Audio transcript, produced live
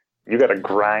you got to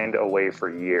grind away for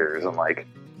years and like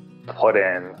put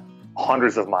in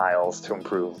hundreds of miles to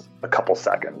improve a couple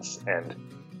seconds. And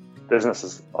business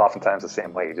is oftentimes the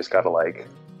same way. You just got to like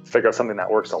figure out something that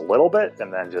works a little bit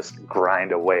and then just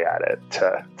grind away at it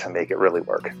to make it really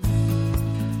work.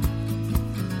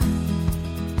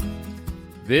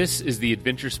 This is the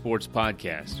Adventure Sports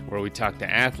Podcast, where we talk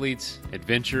to athletes,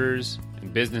 adventurers,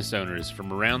 and business owners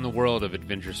from around the world of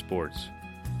adventure sports.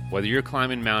 Whether you're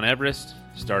climbing Mount Everest,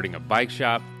 starting a bike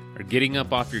shop, or getting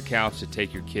up off your couch to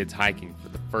take your kids hiking for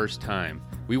the first time,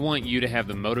 we want you to have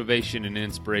the motivation and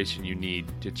inspiration you need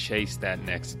to chase that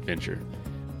next adventure.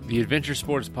 The Adventure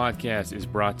Sports Podcast is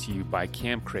brought to you by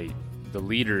Camp Crate, the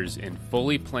leaders in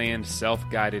fully planned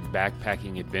self-guided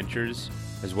backpacking adventures,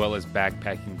 as well as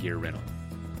backpacking gear rental.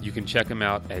 You can check them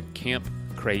out at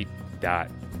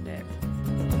campcrate.net.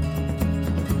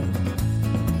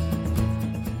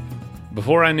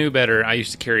 Before I knew better, I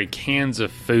used to carry cans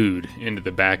of food into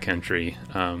the backcountry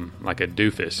like a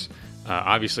doofus.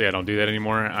 Obviously, I don't do that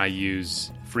anymore. I use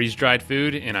freeze-dried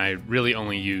food, and I really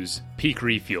only use Peak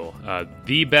Refuel,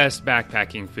 the best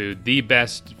backpacking food, the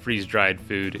best freeze-dried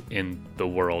food in the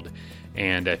world.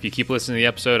 And if you keep listening to the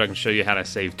episode, I can show you how to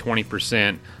save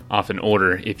 20% off an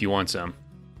order if you want some.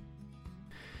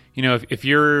 You know, if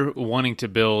you're wanting to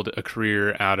build a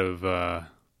career out of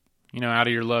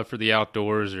your love for the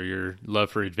outdoors or your love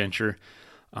for adventure,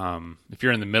 if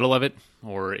you're in the middle of it,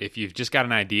 or if you've just got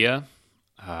an idea,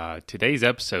 today's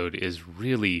episode is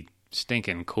really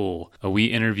stinking cool. We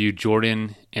interviewed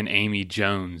Jordan and Amy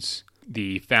Jones,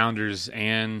 the founders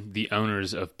and the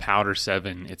owners of Powder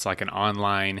 7. It's like an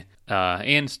online,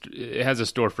 and it has a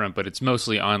storefront, but it's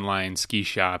mostly online ski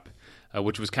shop,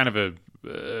 which was kind of a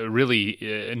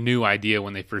really new idea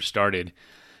when they first started.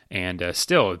 And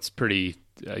still, it's pretty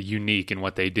unique in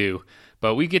what they do.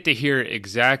 But we get to hear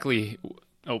exactly...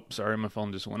 Oh, sorry, my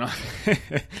phone just went off.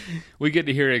 We get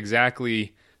to hear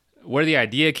exactly where the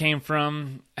idea came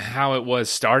from, how it was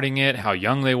starting it, how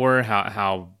young they were,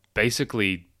 how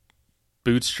basically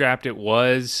bootstrapped it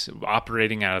was,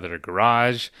 operating out of their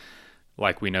garage,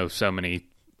 like we know so many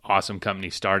awesome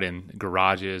companies start in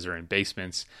garages or in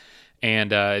basements.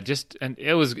 And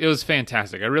it was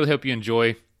fantastic. I really hope you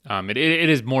enjoy. It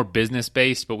is more business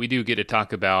based, but we do get to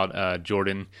talk about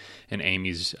Jordan and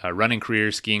Amy's running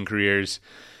careers, skiing careers,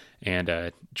 and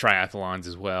triathlons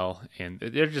as well. And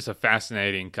they're just a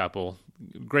fascinating couple.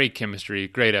 Great chemistry,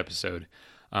 great episode.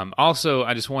 Also,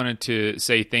 I just wanted to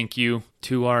say thank you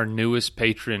to our newest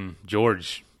patron,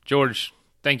 George. George,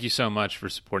 thank you so much for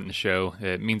supporting the show.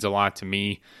 It means a lot to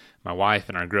me, my wife,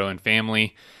 and our growing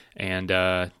family. And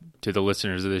to the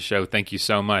listeners of the show, thank you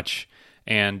so much.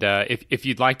 And if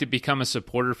you'd like to become a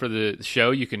supporter for the show,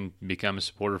 you can become a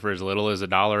supporter for as little as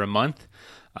 $1 a month,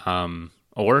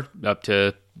 or up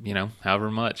to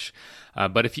however much.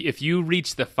 But if you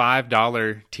reach the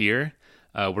 $5 tier,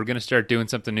 we're going to start doing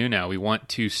something new now. We want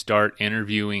to start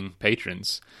interviewing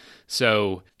patrons.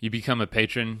 So you become a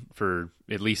patron for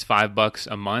at least $5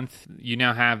 a month. You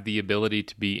now have the ability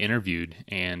to be interviewed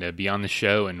and be on the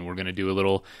show, and we're going to do a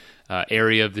little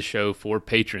area of the show for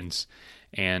patrons.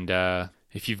 And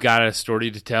if you've got a story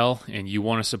to tell and you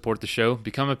want to support the show,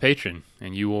 become a patron,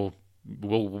 and we'll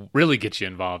really get you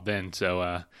involved then.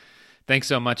 So thanks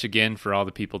so much again for all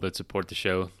the people that support the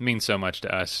show. It means so much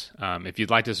to us. If you'd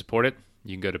like to support it,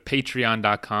 you can go to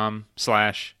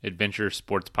patreon.com/Adventure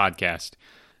Sports Podcast.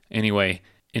 Anyway,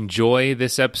 enjoy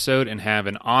this episode and have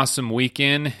an awesome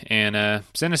weekend. And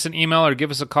send us an email or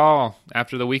give us a call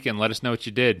after the weekend. Let us know what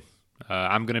you did.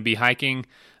 I'm going to be hiking.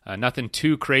 Nothing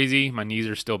too crazy. My knees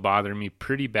are still bothering me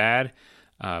pretty bad.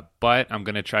 But I'm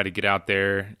going to try to get out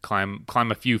there, climb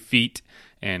a few feet,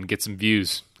 and get some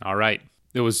views. All right.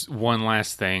 There was one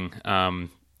last thing.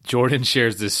 Jordan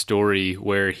shares this story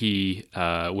where he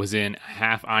was in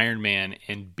half Ironman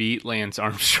and beat Lance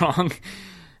Armstrong.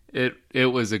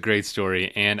 It was a great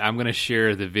story, and I'm going to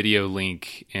share the video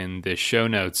link in the show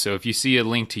notes. So if you see a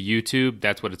link to YouTube,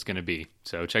 that's what it's going to be.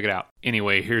 So check it out.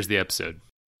 Anyway, here's the episode.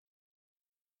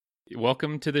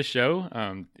 Welcome to the show.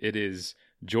 It is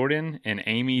Jordan and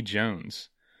Amy Jones.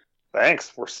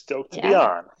 Thanks. We're stoked to be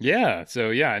on. Yeah.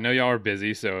 So I know y'all are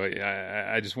busy, so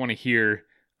I just want to hear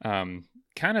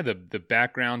kind of the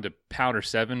background to Powder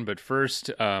 7, but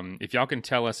first, if y'all can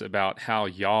tell us about how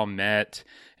y'all met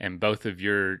and both of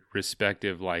your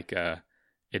respective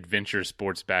adventure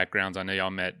sports backgrounds. I know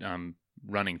y'all met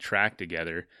running track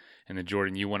together, and then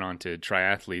Jordan, you went on to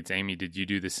triathletes. Amy, did you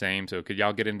do the same? So could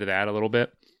y'all get into that a little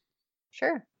bit?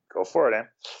 Sure. Go for it, Em.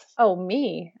 Oh,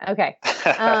 me. Okay.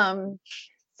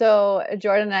 So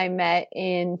Jordan and I met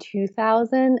in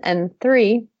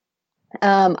 2003.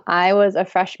 I was a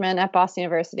freshman at Boston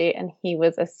University, and he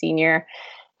was a senior.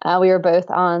 We were both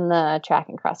on the track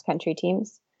and cross country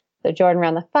teams. So Jordan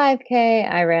ran the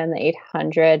 5K, I ran the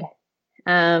 800.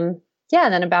 Yeah,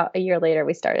 and then about a year later,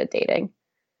 we started dating.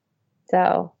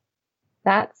 So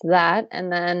that's that.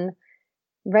 And then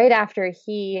right after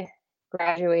he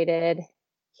graduated,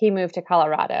 he moved to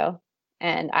Colorado,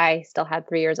 and I still had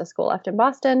 3 years of school left in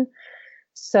Boston.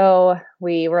 So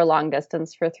we were long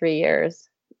distance for 3 years.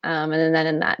 And then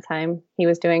in that time, he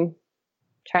was doing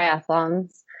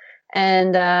triathlons.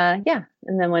 And yeah,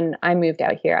 and then when I moved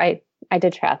out here, I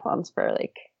did triathlons for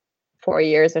like 4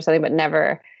 years or something, but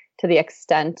never to the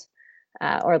extent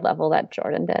or level that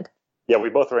Jordan did. Yeah, we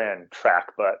both ran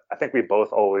track, but I think we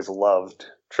both always loved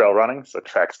trail running. So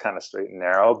track's kind of straight and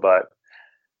narrow, but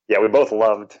yeah, we both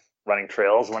loved running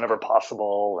trails whenever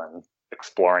possible and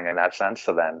exploring in that sense.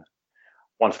 So then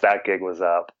once that gig was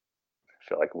up, I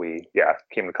feel like we,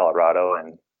 came to Colorado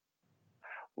and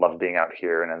loved being out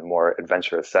here in a more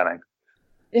adventurous setting.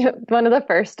 One of the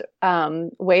first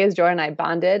ways Jordan and I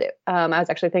bonded, I was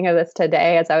actually thinking of this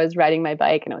today as I was riding my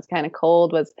bike and it was kind of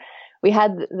cold, was we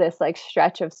had this like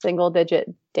stretch of single digit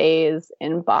days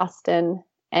in Boston,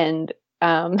 and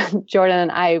Jordan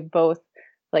and I both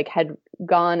like had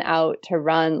gone out to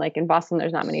run. Like in Boston,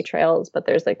 there's not many trails, but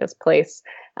there's like this place,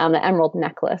 the Emerald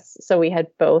Necklace. So we had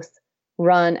both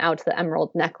run out to the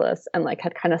Emerald Necklace and like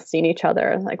had kind of seen each other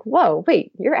and like, whoa,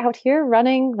 wait, you're out here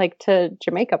running like to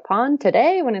Jamaica Pond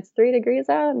today when it's 3 degrees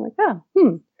out? I'm like, oh,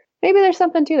 maybe there's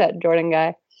something to that Jordan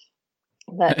guy.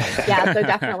 But yeah, so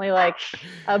definitely like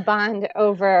a bond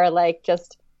over like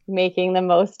just making the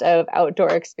most of outdoor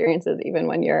experiences, even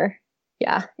when you're,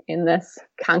 in this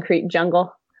concrete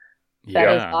jungle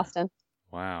that is Boston.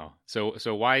 Wow. So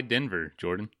why Denver,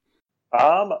 Jordan?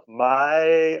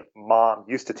 My mom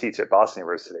used to teach at Boston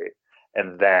University,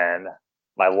 and then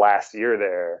my last year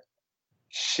there,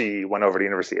 she went over to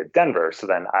University of Denver. So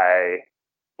then I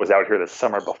was out here this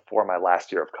summer before my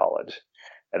last year of college.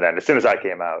 And then as soon as I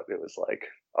came out, it was like,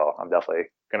 oh, I'm definitely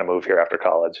going to move here after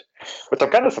college, which I'm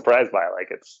kind of surprised by. Like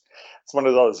it's one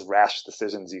of those rash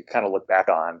decisions you kind of look back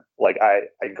on. Like I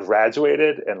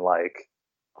graduated, and like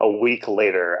a week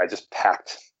later, I just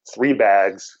packed 3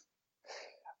 bags,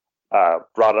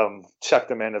 brought them, checked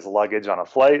them in as luggage on a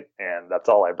flight, and that's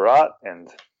all I brought. And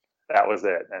that was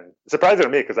it. And surprising to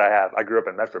me, because I grew up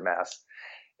in Medford, Mass,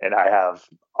 and I have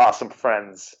awesome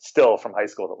friends still from high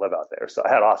school that live out there. So I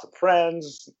had awesome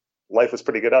friends. Life was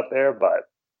pretty good out there, but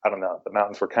I don't know. The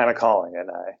mountains were kind of calling,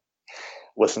 and I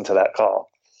listened to that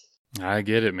call. I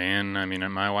get it, man. I mean,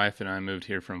 my wife and I moved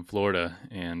here from Florida,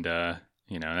 and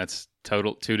that's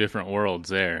two different worlds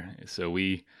there. So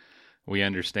we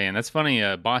understand. That's funny.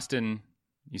 Boston.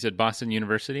 You said Boston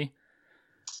University?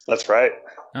 That's right.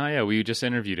 Oh yeah, we just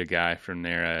interviewed a guy from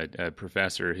there, a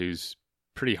professor who's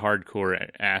pretty hardcore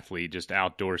athlete, just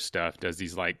outdoor stuff. Does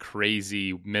these like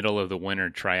crazy middle of the winter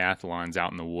triathlons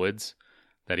out in the woods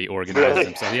that he organizes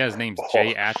himself. Yeah, his name's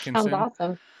Jay Atkinson. Sounds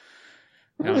awesome.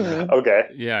 Okay.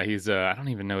 Yeah, he's I don't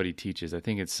even know what he teaches. I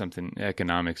think it's something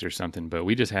economics or something, but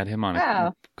we just had him on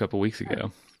a couple weeks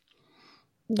ago.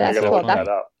 That's cool.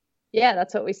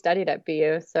 That's what we studied at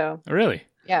BU. So really?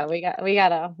 Yeah,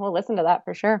 we'll listen to that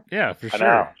for sure. Yeah, for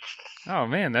sure. Oh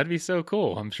man, that'd be so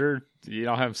cool. I'm sure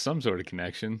y'all have some sort of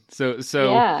connection. So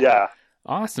yeah.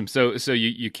 Awesome. So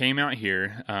you came out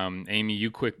here,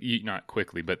 Amy. Not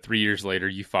quickly, but 3 years later,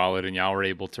 you followed, and y'all were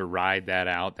able to ride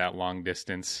that long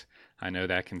distance. I know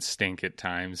that can stink at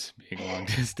times, being long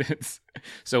distance.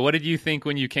 So what did you think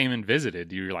when you came and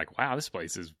visited? You were like, wow, this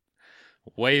place is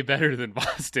way better than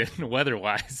Boston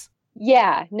weather-wise.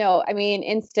 Yeah, no, I mean,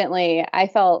 instantly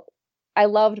I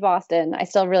loved Boston. I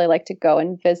still really like to go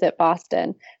and visit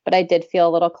Boston, but I did feel a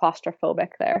little claustrophobic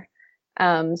there.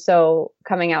 So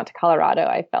coming out to Colorado,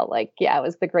 I felt like, it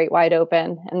was the great wide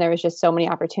open, and there was just so many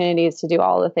opportunities to do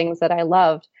all the things that I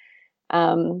loved.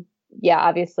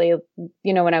 Obviously,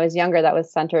 when I was younger, that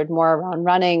was centered more around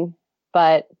running,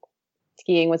 but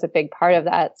skiing was a big part of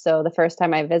that. So the first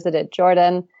time I visited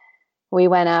Jordan, we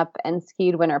went up and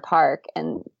skied Winter Park,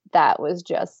 and that was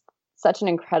just such an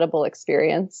incredible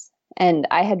experience. And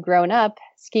I had grown up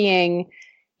skiing,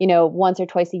 once or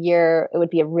twice a year. It would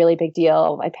be a really big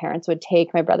deal. My parents would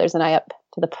take my brothers and I up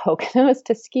to the Poconos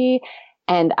to ski,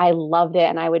 and I loved it.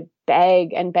 And I would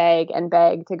beg and beg and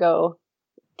beg to go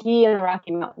ski in the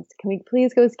Rocky Mountains. Can we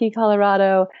please go ski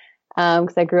Colorado?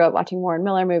 Because I grew up watching Warren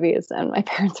Miller movies, and my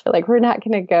parents were like, we're not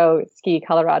going to go ski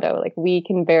Colorado. Like, we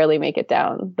can barely make it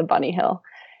down the bunny hill.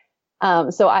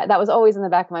 So that was always in the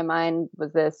back of my mind,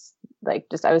 was this, like,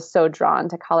 just, I was so drawn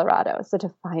to Colorado. So to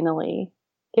finally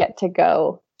get to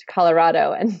go to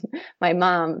Colorado. And my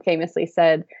mom famously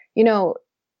said, you know,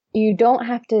 you don't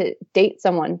have to date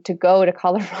someone to go to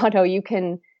Colorado. You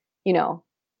can, you know,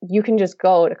 you can just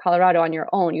go to Colorado on your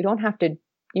own. You don't have to,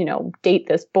 you know, date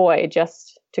this boy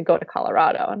just to go to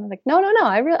Colorado. And I'm like, no,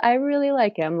 I really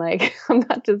like him. Like, I'm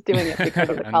not just doing it to go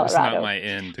to Colorado. That's not my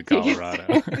end to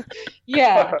Colorado.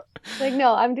 Yeah. Like,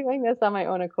 no, I'm doing this on my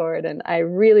own accord. And I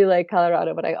really like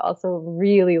Colorado, but I also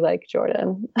really like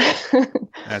Jordan.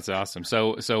 That's awesome.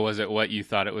 So was it what you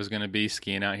thought it was going to be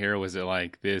skiing out here? Or was it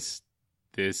like, this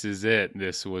is it?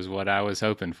 This was what I was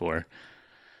hoping for.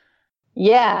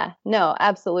 Yeah, no,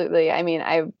 absolutely. I mean,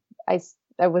 I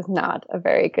was not a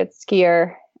very good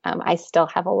skier. I still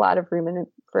have a lot of room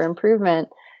for improvement,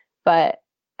 but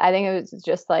I think it was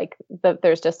just like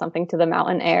there's just something to the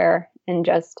mountain air and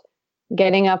just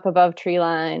getting up above tree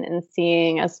line and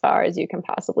seeing as far as you can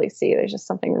possibly see. There's just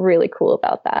something really cool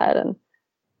about that. And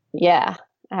yeah,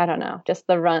 I don't know, just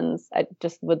the runs,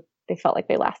 they felt like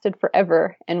they lasted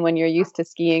forever. And when you're used to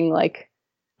skiing, like,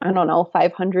 I don't know,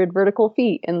 500 vertical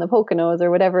feet in the Poconos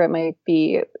or whatever it might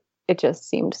be, it just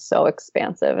seemed so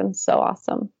expansive and so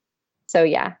awesome. So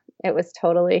yeah, it was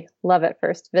totally love at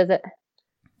first visit.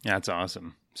 That's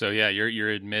awesome. So yeah,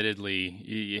 you're admittedly,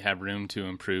 you have room to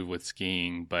improve with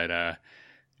skiing, but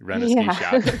run a ski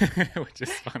shop, which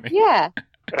is funny. Yeah,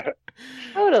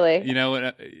 totally. You know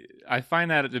what? I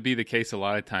find that to be the case a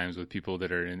lot of times with people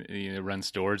that are run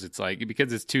stores. It's like,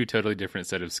 because it's two totally different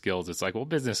set of skills. It's like, well,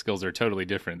 business skills are totally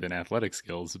different than athletic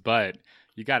skills, but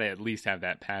you got to at least have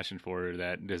that passion for it,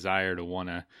 that desire to want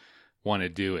to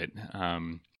do it.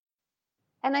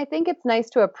 And I think it's nice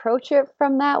to approach it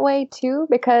from that way too,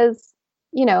 because,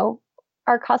 you know,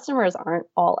 our customers aren't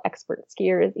all expert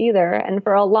skiers either. And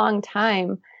for a long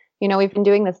time, you know, we've been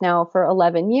doing this now for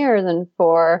 11 years. And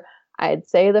for, I'd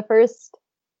say, the first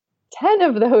 10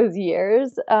 of those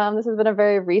years, this has been a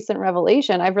very recent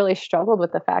revelation. I've really struggled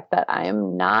with the fact that I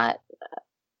am not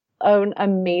an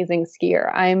amazing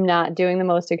skier. I'm not doing the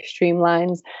most extreme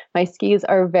lines. My skis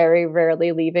are very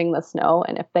rarely leaving the snow.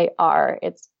 And if they are,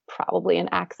 it's probably an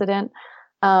accident.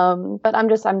 But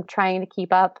I'm trying to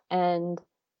keep up, and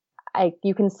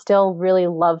you can still really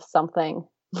love something,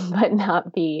 but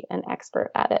not be an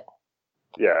expert at it.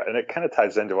 Yeah. And it kind of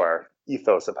ties into our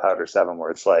ethos of Powder 7,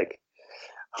 where it's like,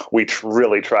 we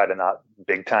really try to not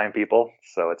big time people.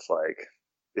 So it's like,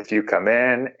 if you come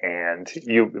in and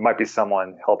it might be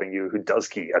someone helping you who does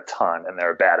ski a ton and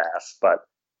they're a badass, but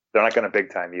they're not going to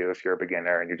big time you if you're a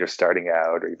beginner and you're just starting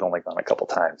out, or you've only gone a couple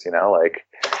times, you know, like,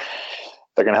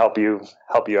 they're going to help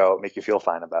you out, make you feel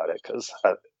fine about it. Cause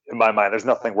in my mind, there's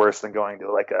nothing worse than going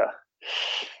to like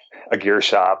a gear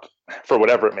shop for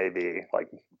whatever it may be, like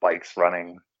bikes,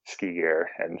 running, ski gear,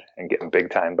 and getting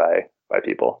big time by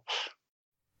people.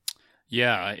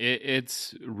 Yeah,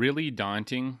 it's really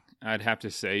daunting, I'd have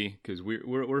to say, because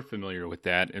we're familiar with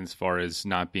that as far as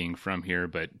not being from here,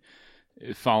 but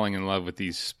falling in love with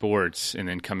these sports and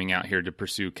then coming out here to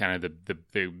pursue kind of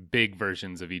the big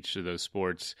versions of each of those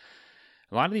sports.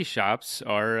 A lot of these shops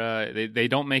are they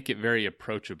don't make it very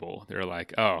approachable. They're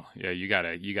like, oh yeah, you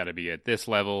gotta be at this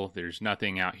level. There's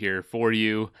nothing out here for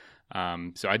you.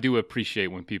 So I do appreciate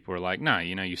when people are like, nah,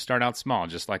 you know, you start out small,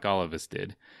 just like all of us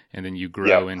did, and then you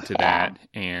grow into that.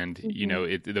 And you know,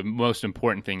 the most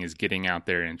important thing is getting out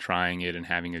there and trying it and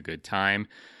having a good time,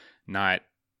 not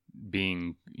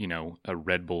being, you know, a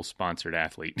Red Bull sponsored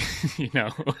athlete. You know,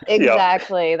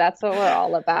 exactly. That's what we're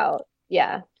all about.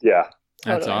 Yeah.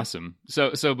 That's awesome.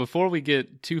 So before we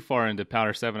get too far into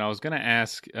Powder 7, I was going to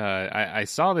ask, I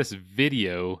saw this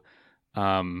video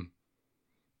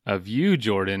of you,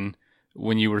 Jordan,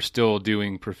 when you were still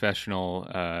doing professional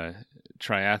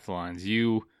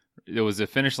triathlons. There was a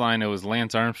finish line. It was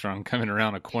Lance Armstrong coming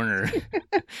around a corner.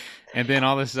 And then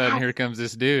all of a sudden, here comes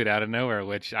this dude out of nowhere,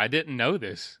 which I didn't know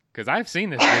this, because I've seen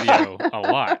this video a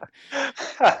lot.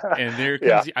 And there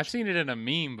comes, I've seen it in a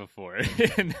meme before.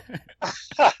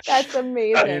 That's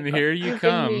amazing. And here you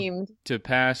come to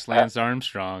pass Lance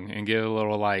Armstrong and give a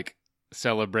little like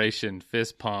celebration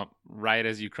fist pump right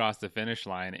as you cross the finish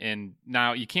line. And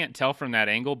now you can't tell from that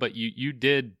angle, but you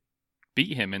did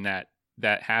beat him in that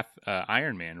half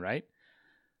Ironman, right?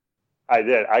 I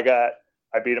did.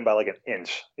 I beat him by like an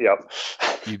inch. Yep.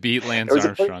 You beat Lance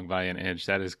Armstrong by an inch.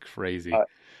 That is crazy.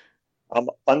 I'm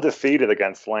undefeated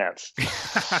against Lance.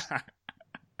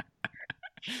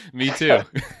 Me too.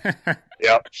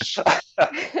 Yep.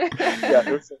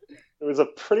 It was a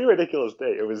pretty ridiculous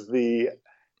day. It was the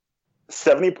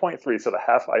 70.3, so the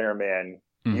half Ironman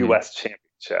US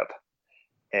Championship.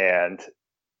 And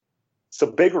so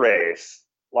big race,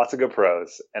 lots of good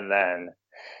pros. And then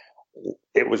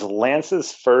it was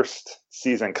Lance's first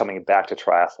season coming back to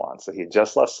triathlon. So he had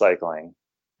just left cycling.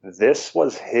 This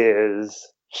was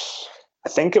I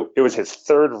think it was his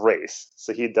third race.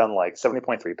 So he had done like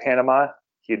 70.3 Panama.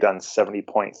 He had done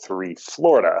 70.3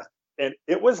 Florida. And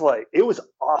it was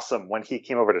awesome when he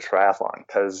came over to triathlon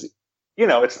because,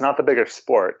 it's not the bigger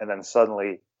sport. And then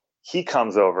suddenly he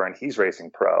comes over and he's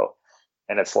racing pro.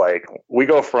 And it's like, we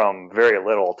go from very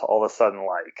little to all of a sudden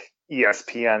like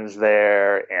ESPN's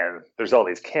there and there's all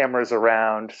these cameras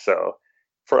around. So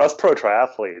for us pro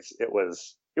triathletes, it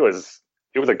was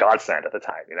a godsend at the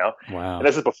time, Wow. And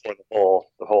this is before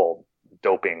the whole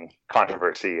doping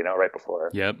controversy, right before.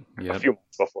 Yep. A few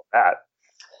months before that.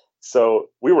 So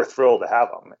we were thrilled to have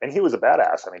him, and he was a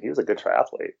badass. I mean, he was a good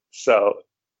triathlete. So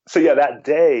yeah, that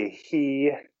day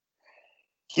he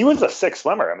was a sick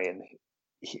swimmer. I mean,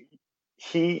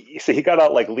 he got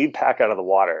out like lead pack out of the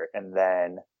water, and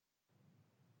then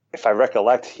if I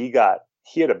recollect, he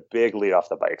had a big lead off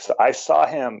the bike. So I saw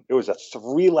him. It was a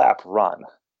 3-lap run.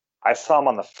 I saw him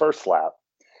on the first lap,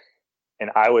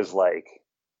 and I was like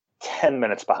 10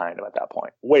 minutes behind him at that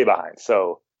point, way behind.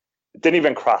 So it didn't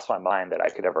even cross my mind that I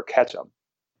could ever catch him.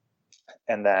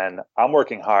 And then I'm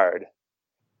working hard.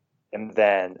 And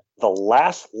then the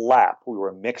last lap, we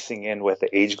were mixing in with the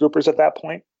age groupers at that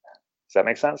point. Does that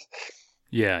make sense?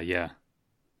 Yeah. Yeah.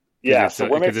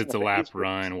 Because it's a lap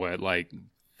run, like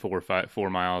 4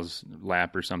 miles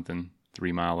lap or something,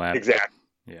 3 mile lap. Exactly.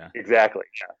 Yeah. Exactly.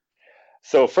 Yeah.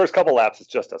 So first couple laps, it's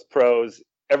just us pros.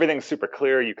 Everything's super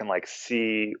clear. You can like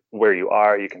see where you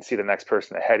are. You can see the next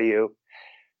person ahead of you.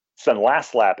 So then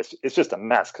last lap, it's just a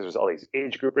mess because there's all these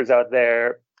age groupers out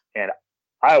there. And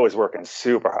I was working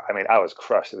super hard. I mean, I was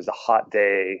crushed. It was a hot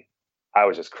day. I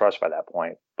was just crushed by that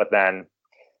point. But then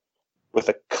with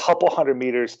a couple 100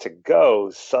 meters to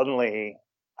go, suddenly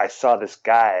I saw this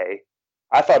guy.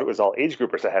 I thought it was all age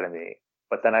groupers ahead of me.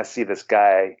 But then I see this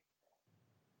guy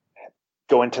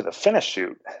go into the finish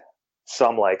chute. So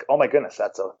I'm like, oh my goodness,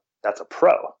 that's a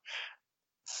pro.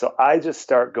 So I just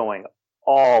start going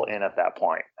all in at that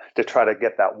point to try to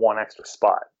get that one extra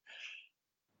spot.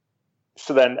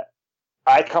 So then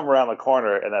I come around the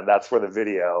corner, and then that's where the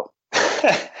video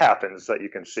happens that you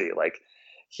can see. Like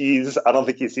I don't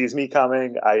think he sees me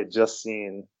coming. I had just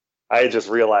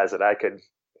realized that I could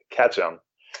catch him.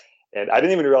 And I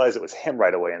didn't even realize it was him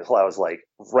right away until I was like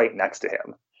right next to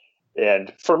him.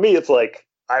 And for me, it's like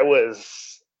I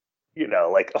was,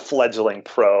 like a fledgling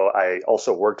pro. I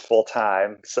also worked full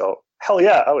time. So hell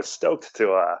yeah, I was stoked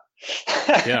to.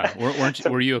 Yeah,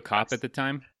 were you a cop at the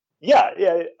time? Yeah.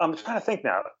 I'm trying to think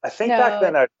now. I think back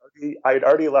then I'd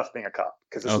already left being a cop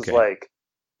because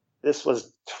this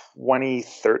was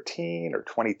 2013 or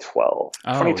 2012.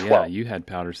 Oh 2012. Yeah, you had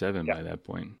Powder 7 by that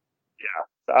point.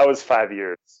 Yeah, I was 5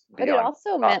 years. But it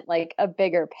also meant like a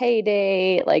bigger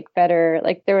payday, like better.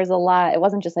 Like there was a lot. It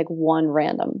wasn't just like one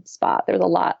random spot. There was a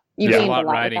lot. You gained a lot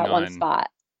with that one spot.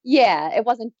 Yeah, it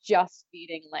wasn't just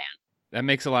feeding land. That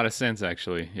makes a lot of sense,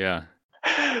 actually. Yeah.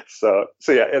 So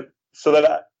yeah. So then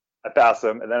I passed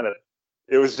him, and then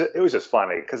it was just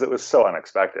funny because it was so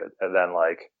unexpected. And then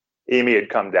like Amy had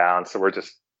come down, so we're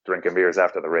just drinking beers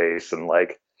after the race and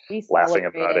like laughing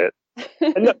about it.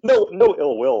 And no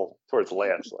ill will towards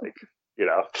Lance, like Did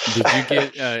you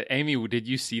get Amy? Did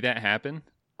you see that happen?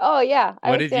 Oh yeah.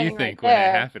 What did you think when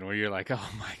it happened? Where you're like, oh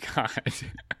my god.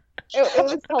 It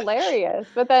was hilarious.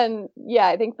 But then, yeah,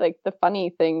 I think like the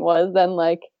funny thing was then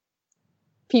like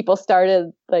people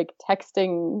started like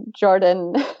texting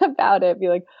Jordan about it, be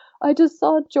like, I just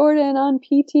saw Jordan on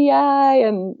PTI,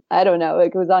 and I don't know,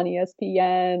 like it was on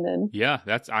ESPN, and yeah,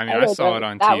 I saw it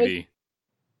on TV.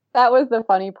 That was the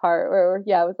funny part where, it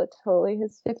was like totally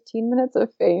his 15 minutes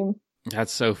of fame.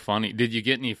 That's so funny. Did you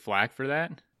get any flack for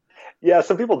that? Yeah,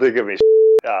 some people did give me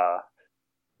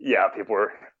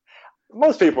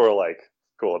most people were like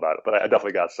cool about it, but I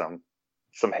definitely got some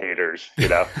haters,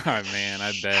 Oh man,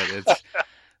 I bet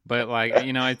but like,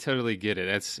 I totally get it.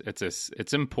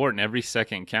 It's important. Every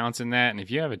second counts in that. And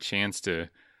if you have a chance to,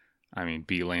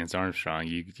 beat Lance Armstrong,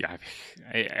 you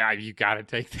got to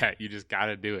take that. You just got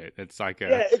to do it. It's like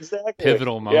a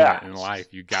pivotal moment in life.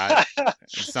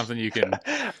 It's something you can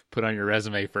put on your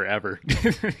resume forever,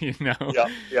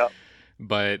 Yeah.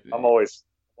 But I'm always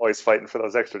fighting for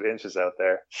those extra inches out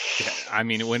there. Yeah,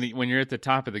 when you're at the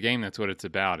top of the game, that's what it's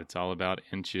about. It's all about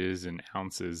inches and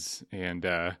ounces. And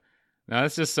no,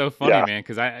 that's just so funny, man.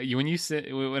 Because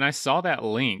when I saw that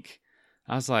link,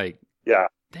 I was like, yeah,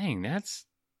 dang, that's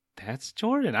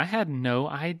Jordan. I had no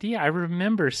idea. I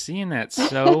remember seeing that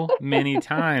so many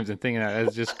times and thinking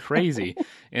that's just crazy.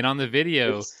 And on the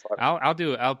video,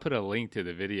 I'll put a link to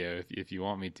the video if you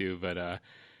want me to. But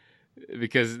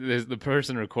because the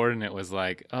person recording it was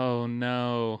like, oh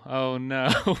no,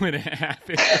 when it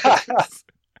happened.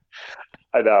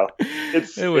 I know.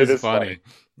 It was funny.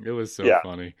 It was so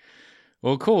funny.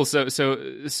 Well, cool.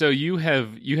 So you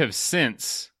have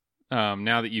since,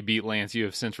 now that you beat Lance, you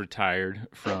have since retired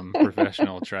from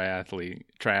professional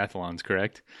triathlons,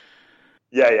 correct?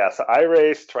 Yeah. So I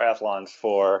raced triathlons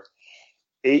for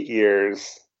 8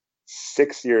 years,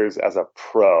 6 years as a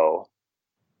pro.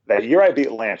 That year I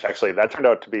beat Lance, actually, that turned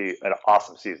out to be an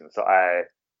awesome season. So I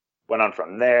went on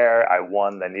from there. I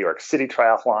won the New York City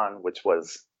Triathlon, which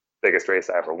was the biggest race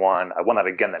I ever won. I won that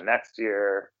again the next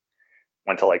year.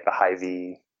 Went to like the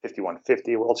Hy-Vee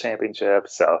 5150 World Championship.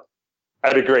 So I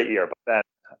had a great year. But then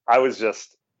I was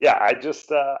just, I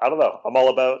don't know. I'm all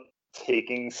about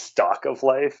taking stock of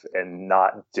life and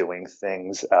not doing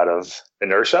things out of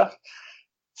inertia.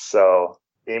 So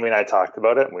Amy and I talked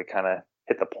about it, and we kind of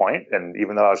hit the point. And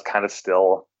even though I was kind of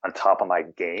still on top of my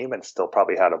game and still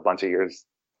probably had a bunch of years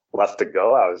left to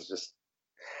go, I was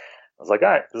like, all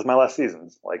right, this is my last season.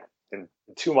 Like in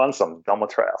 2 months, I'm done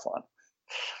with triathlon.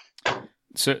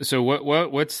 So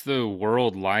what's the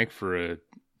world like for a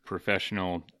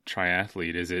professional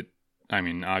triathlete? Is it, I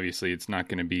mean, obviously it's not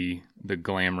going to be the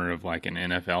glamour of like an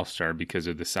NFL star because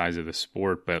of the size of the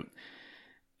sport, but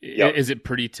is it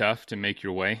pretty tough to make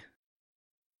your way?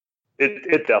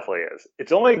 It definitely is.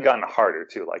 It's only gotten harder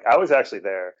too. Like I was actually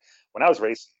there when I was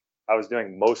racing, I was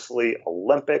doing mostly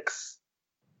Olympics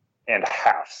and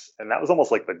halves. And that was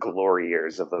almost like the glory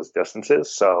years of those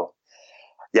distances. So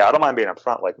yeah, I don't mind being up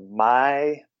front. Like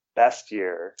my best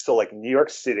year, so like New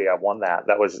York City, I won that.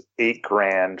 That was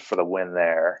 $8,000 for the win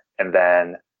there. And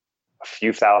then a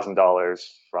few $1,000s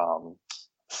from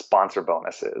sponsor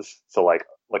bonuses. So like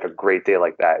a great day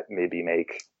like that, maybe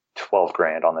make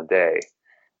 $12,000 on the day.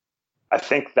 I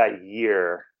think that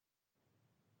year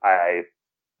I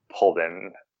pulled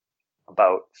in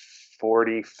about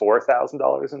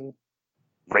 $44,000 in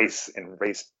race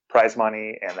prize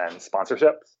money and then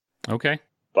sponsorships. Okay.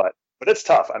 But it's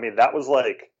tough. I mean, that was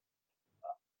like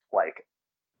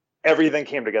everything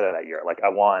came together that year. Like I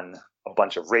won a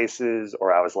bunch of races,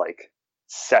 or I was like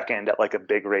second at like a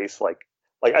big race. Like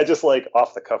I just like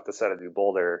off the cuff decided to do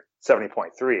Boulder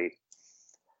 70.3.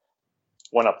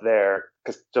 Went up there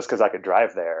because I could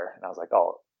drive there, and I was like,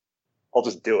 oh, I'll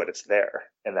just do it. It's there.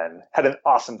 And then had an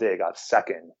awesome day. Got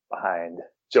second behind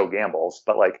Joe Gamble's,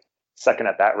 but like second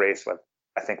at that race with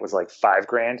I think was like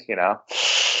 $5,000. You know,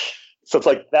 so it's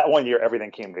like that one year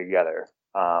everything came together.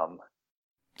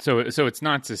 So it's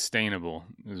not sustainable,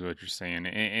 is what you're saying,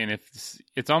 and if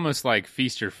it's almost like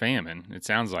feast or famine. It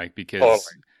sounds like because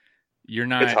you're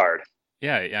not. It's hard.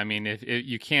 Yeah, I mean, if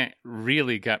you can't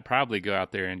really probably go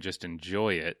out there and just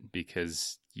enjoy it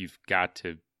because you've got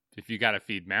to. If you got to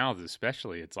feed mouths,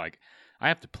 especially, it's like I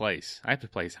have to place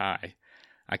high.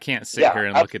 I can't sit here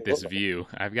and look at this view.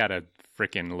 I've got to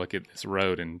freaking look at this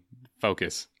road and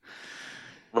focus.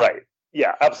 Right.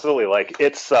 Yeah, absolutely. Like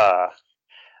it's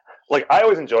like I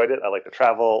always enjoyed it. I like to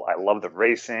travel. I love the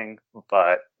racing,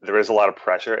 but there is a lot of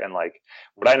pressure. And like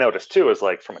what I noticed too is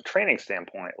like from a training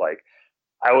standpoint, like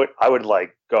I would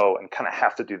like go and kind of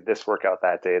have to do this workout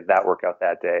that day, that workout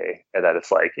that day. And then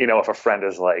it's like, you know, if a friend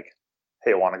is like,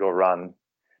 hey, I want to go run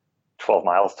 12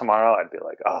 miles tomorrow, I'd be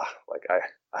like, oh, like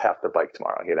I have to bike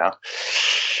tomorrow, you know?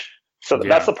 So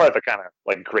that's the part that kind of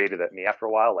like grated at me after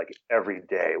a while. Like every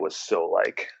day was so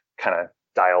like kind of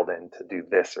dialed in to do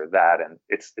this or that. And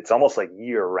it's almost like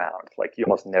year round, like you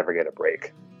almost never get a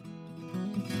break.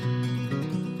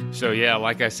 So yeah,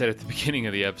 like I said at the beginning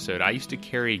of the episode, I used to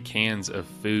carry cans of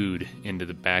food into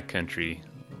the backcountry.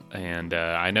 And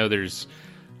I know there's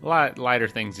a lot lighter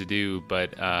things to do,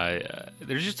 but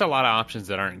there's just a lot of options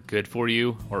that aren't good for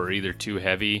you or are either too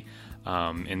heavy.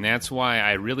 And that's why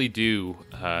I really do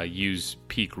use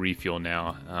Peak Refuel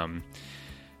now.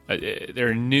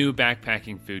 They're a new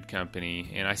backpacking food company,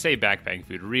 and I say backpacking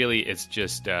food, really it's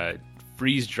just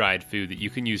freeze-dried food that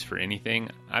you can use for anything.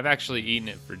 I've actually eaten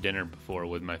it for dinner before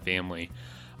with my family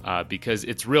because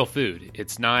it's real food. It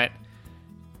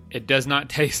does not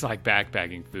taste like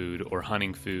backpacking food or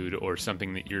hunting food or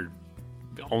something that you're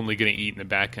only going to eat in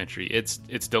the backcountry.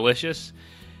 It's delicious,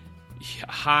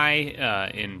 high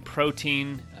in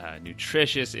protein,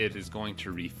 nutritious. It is going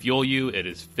to refuel you. It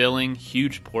is filling,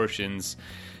 huge portions,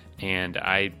 and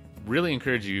I really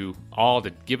encourage you all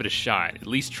to give it a shot. At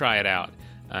least try it out.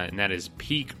 And that is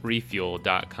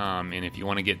peakrefuel.com. And if you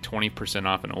want to get 20%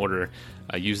 off an order,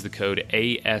 use the code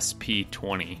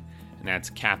ASP20. And that's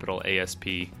capital ASP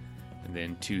and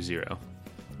then 20.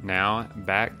 Now,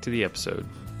 back to the episode.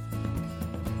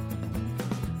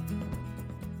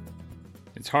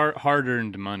 It's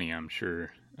hard-earned money, I'm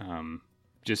sure.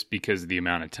 just because of the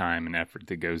amount of time and effort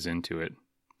that goes into it,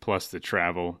 plus the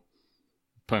travel,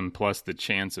 plus the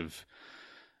chance of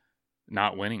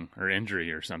not winning or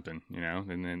injury or something,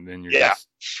 and then you're just,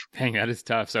 dang, that is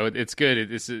tough. So it's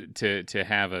good. It's to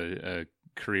have a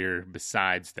career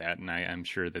besides that. And I'm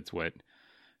sure that's what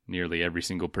nearly every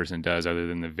single person does, other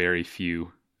than the very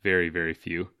few, very, very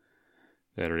few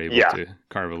that are able to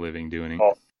carve a living doing it.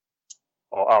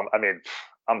 I mean,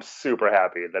 I'm super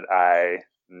happy that I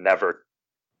never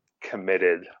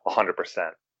committed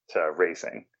 100% to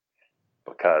racing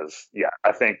because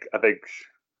I think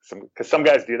some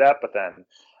guys do that, but then,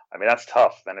 I mean, that's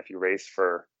tough. Then if you race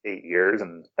for 8 years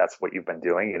and that's what you've been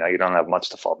doing, you don't have much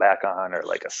to fall back on or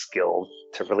like a skill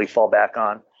to really fall back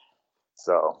on.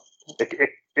 So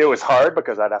it was hard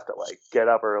because I'd have to like get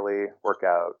up early, work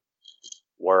out,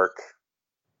 work,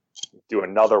 do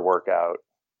another workout,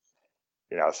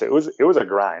 so it was a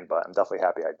grind, but I'm definitely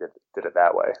happy I did it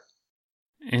that way.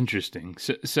 Interesting.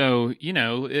 So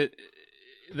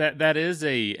that is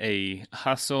a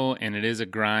hustle, and it is a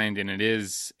grind, and it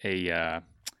is a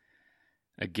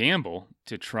gamble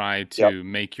to try to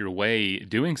make your way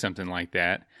doing something like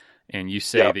that. And you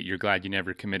say that you're glad you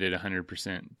never committed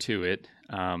 100% to it.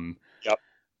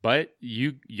 But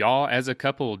y'all as a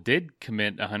couple did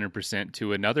commit 100%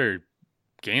 to another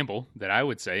gamble that I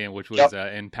would say, and which was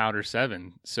in Powder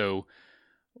 7. So,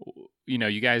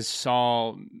 you guys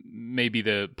saw maybe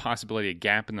the possibility, a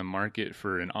gap in the market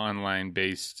for an online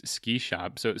based ski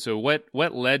shop. So what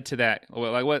led to that?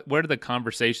 Like where did the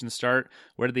conversation start?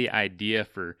 Where did the idea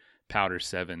for Powder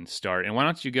 7 start? And why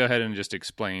don't you go ahead and just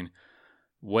explain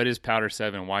what is Powder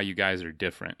 7, why you guys are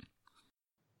different?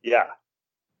 Yeah.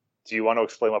 Do you want to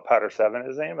explain what Powder 7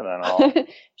 is, Aim? And then I'll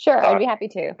Sure, I'd be happy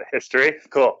to. The history?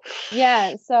 Cool.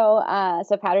 Yeah, so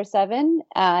Powder 7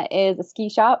 is a ski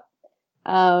shop,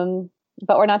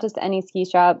 but we're not just any ski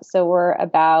shop. So we're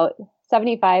about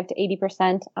 75 to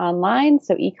 80% online,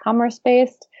 so e-commerce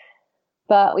based,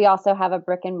 but we also have a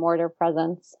brick and mortar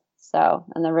presence. So,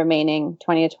 and the remaining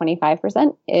 20 to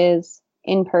 25% is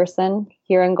in person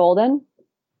here in Golden.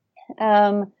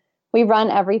 We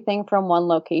run everything from one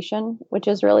location, which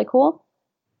is really cool.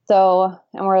 So,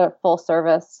 and we're a full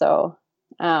service. So,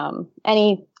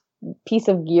 any piece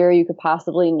of gear you could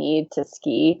possibly need to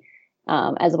ski,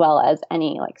 as well as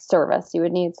any like service you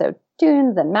would need. So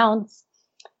tunes and mounts,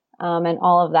 and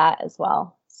all of that as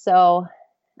well. So,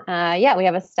 we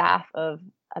have a staff of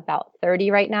about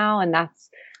 30 right now, and that's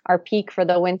our peak for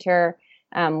the winter.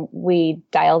 We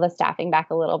dial the staffing back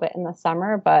a little bit in the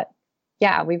summer, but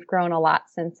yeah, we've grown a lot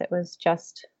since it was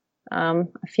just a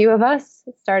few of us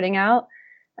starting out.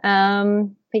 But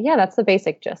yeah, that's the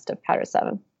basic gist of Powder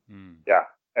 7. Yeah,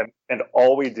 and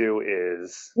all we do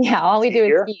is all we do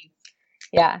is ski.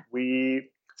 Yeah.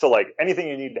 So like anything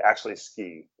you need to actually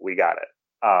ski, we got it.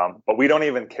 But we don't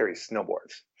even carry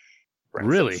snowboards.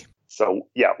 Really? So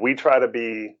yeah, we try to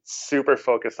be super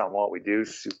focused on what we do.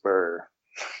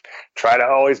 Try to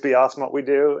always be awesome at what we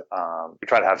do. We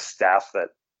try to have staff that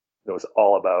knows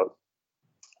all about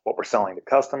what we're selling to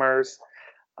customers.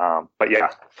 But yeah,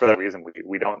 for that reason,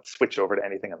 we don't switch over to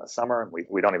anything in the summer, and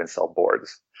we don't even sell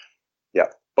boards. Yeah.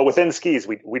 But within skis,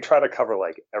 we try to cover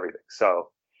like everything. So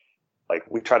like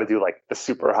we try to do like the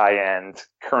super high end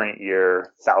current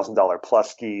year $1,000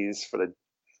 plus skis for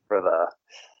the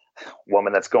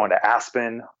woman that's going to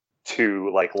Aspen,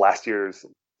 to like last year's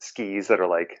skis that are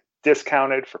like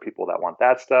discounted for people that want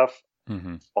that stuff.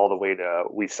 Mm-hmm. All the way to,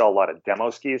 we sell a lot of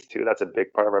demo skis too. That's a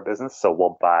big part of our business. So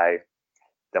we'll buy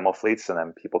demo fleets, and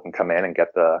then people can come in and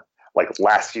get the like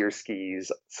last year's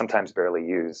skis, sometimes barely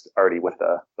used, already with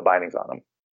the bindings on them.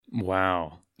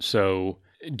 Wow. So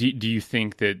do you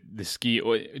think that the ski,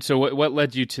 so what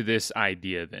led you to this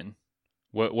idea then?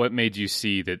 What made you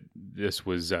see that this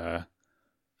was,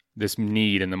 this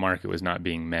need in the market was not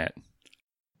being met?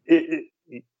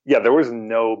 Yeah, there was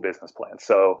no business plan.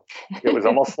 So it was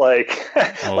almost like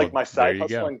like my side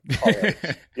hustle in college.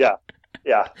 Yeah.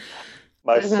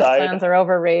 My business plans are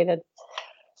overrated.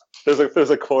 There's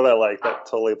a quote I like that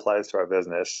totally applies to our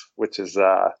business, which is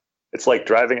it's like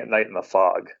driving at night in the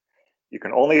fog. You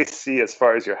can only see as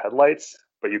far as your headlights,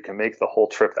 but you can make the whole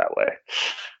trip that way.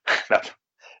 That's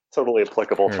totally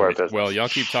applicable to our business. Well, y'all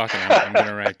keep talking. I'm going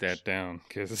to write that down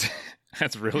because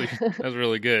that's really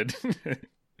good.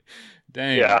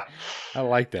 Dang. Yeah. I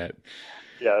like that.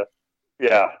 Yeah.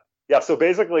 So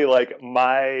basically, like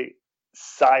my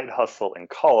side hustle in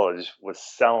college was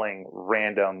selling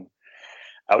random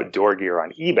outdoor gear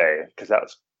on eBay, because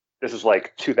this is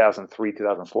like 2003,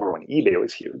 2004 when eBay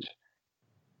was huge.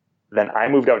 Then I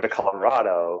moved out to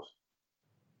Colorado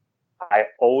I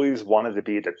always wanted to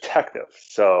be a detective.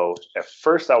 So at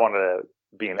first I wanted to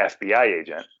be an FBI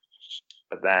agent,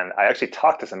 but then I actually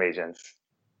talked to some agents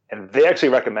and they actually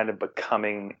recommended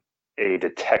becoming a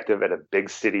detective at a big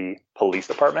city police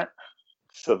department.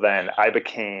 So then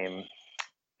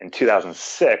in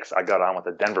 2006, I got on with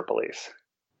the Denver police.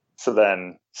 So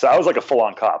I was like a full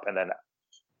on cop. And then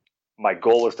my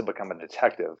goal was to become a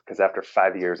detective because after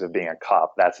 5 years of being a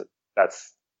cop, that's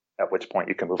at which point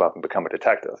you can move up and become a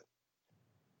detective.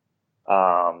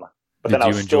 But Did then I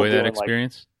you was still enjoy that doing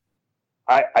experience?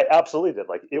 I absolutely did.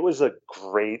 Like, it was a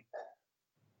great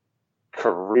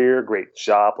career, great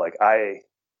job. Like, I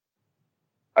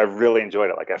really enjoyed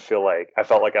it. Like, I felt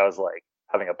like I was like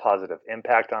having a positive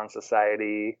impact on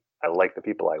society. I liked the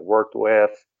people I worked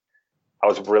with. I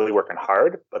was really working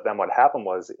hard. But then what happened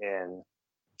was in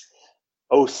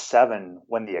 '07,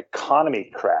 when the economy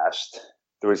crashed,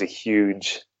 there was a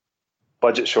huge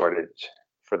budget shortage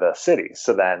for the city.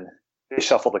 So then they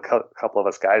shuffled a couple of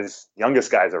us guys, youngest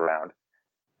guys around.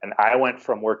 And I went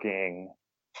from working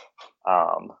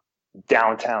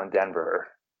downtown Denver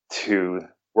to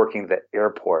working the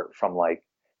airport from like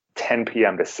 10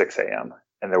 p.m. to 6 a.m.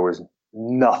 And there was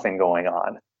nothing going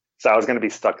on. So I was going to be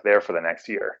stuck there for the next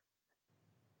year.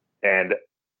 And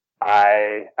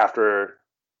after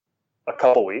a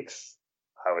couple weeks,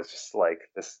 I was just like,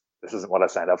 this isn't what I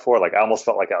signed up for. Like, I almost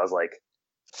felt like I was like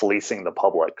fleecing the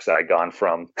public. So I'd gone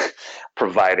from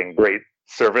providing great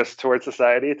service towards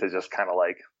society to just kind of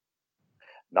like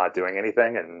not doing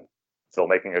anything and still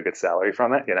making a good salary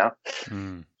from it, you know?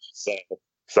 Mm.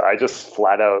 So I just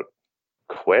flat out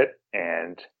quit,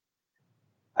 and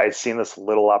I'd seen this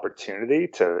little opportunity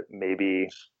to maybe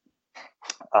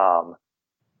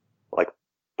like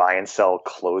buy and sell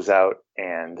closeout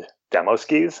and demo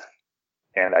skis.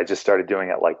 And I just started doing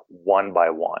it like one by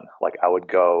one. Like, I would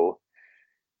go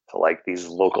to like these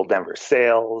local Denver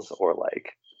sales or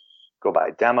like go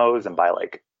buy demos and buy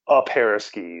like a pair of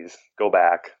skis, go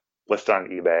back, list on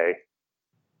eBay,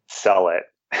 sell it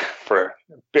for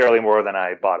barely more than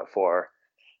I bought it for,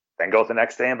 then go the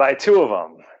next day and buy two of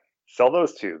them, sell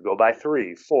those two, go buy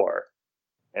 3, 4.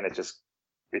 And it just,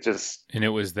 And it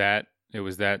was that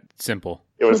simple.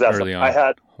 It was that early simple.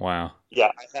 on. Wow.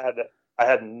 Yeah, I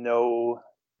had no,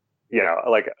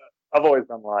 like, I've always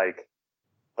been like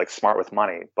smart with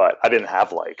money, but I didn't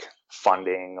have like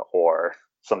funding or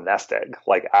some nest egg.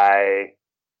 Like, I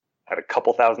had a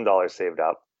couple $1,000s saved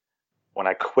up. When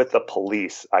I quit the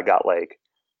police, I got like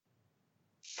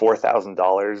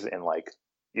 $4,000 in like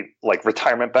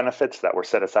retirement benefits that were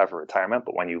set aside for retirement.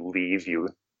 But when you leave, you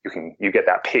get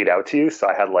that paid out to you. So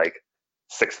I had like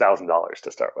 $6,000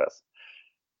 to start with,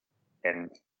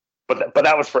 but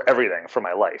that was for everything, for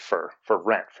my life, for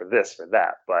rent, for this, for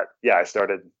that. But yeah, I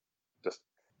started just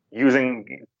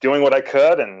doing what I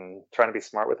could and trying to be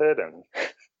smart with it and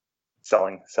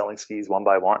selling skis one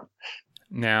by one.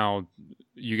 Now,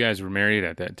 you guys were married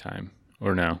at that time,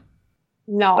 or no?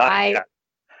 No,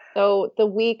 so the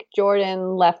week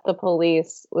Jordan left the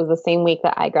police was the same week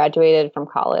that I graduated from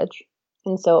college.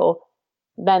 And so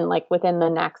then, like, within the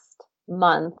next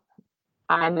month,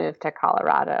 I moved to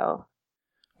Colorado.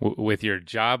 With your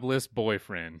jobless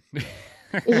boyfriend.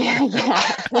 Yeah.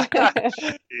 Yep. I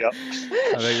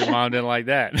bet your mom didn't like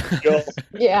that.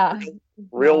 Yeah.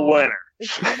 Real winner.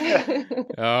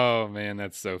 Oh man,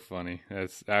 that's so funny.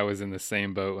 I was in the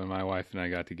same boat when my wife and I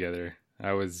got together.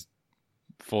 I was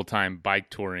full-time bike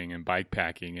touring and bike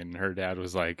packing, and her dad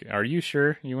was like, "Are you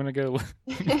sure you want to go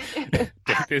date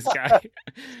this guy?"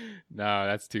 No,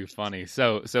 that's too funny.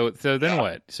 So then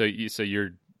what? So you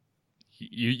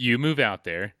move out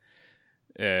there.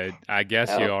 I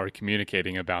guess you are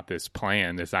communicating about this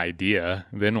plan, this idea.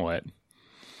 Then what?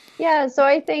 Yeah, so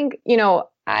I think,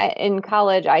 in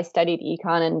college I studied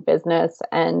econ and business,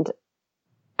 and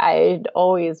I'd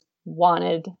always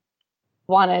wanted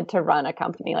to run a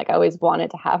company. Like, I always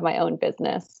wanted to have my own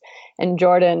business. And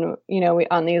Jordan, we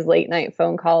on these late night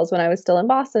phone calls when I was still in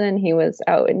Boston and he was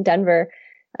out in Denver,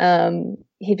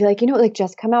 he'd be like, like,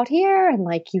 just come out here and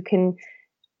like you can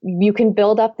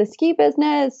build up the ski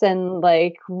business and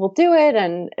like we'll do it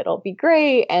and it'll be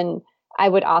great. And I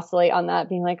would oscillate on that,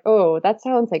 being like, oh, that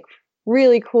sounds like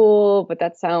really cool, but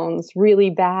that sounds really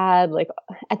bad. Like,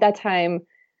 at that time,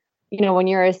 when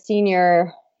you're a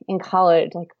senior in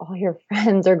college, like, all your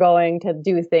friends are going to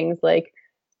do things like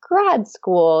grad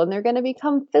school and they're going to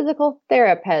become physical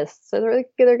therapists. So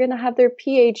they're going to have their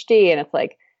PhD, and it's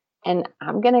like, and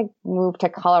I'm going to move to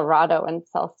Colorado and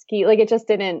sell ski. Like, it just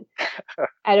didn't,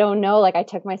 I don't know. Like, I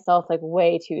took myself like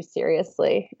way too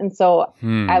seriously. And so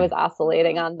I was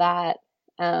oscillating on that.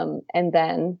 And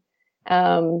then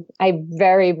I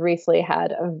very briefly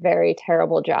had a very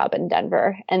terrible job in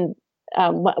Denver, and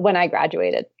when I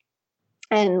graduated,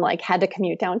 and like had to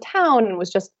commute downtown and was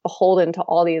just beholden to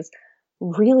all these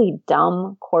really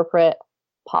dumb corporate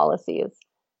policies.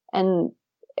 And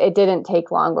it didn't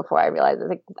take long before I realized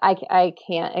like I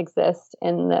can't exist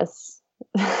in this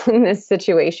in this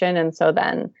situation. And so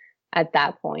then at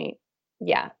that point,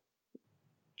 yeah,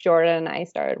 Jordan and I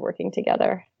started working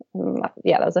together.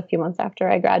 Yeah, that was a few months after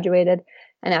I graduated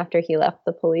and after he left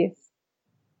the police.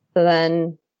 So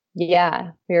then,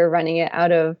 yeah, we were running it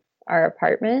out of our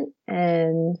apartment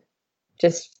and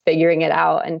just figuring it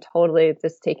out and totally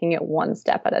just taking it one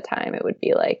step at a time. It would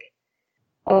be like,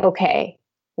 okay,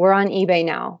 we're on eBay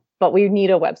now, but we need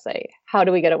a website. How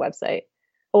do we get a website?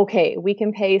 Okay, we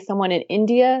can pay someone in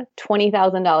India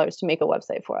 $20,000 to make a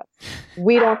website for us.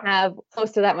 We don't have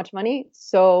close to that much money,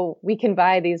 so we can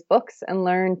buy these books and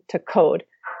learn to code.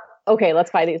 Okay,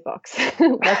 let's buy these books.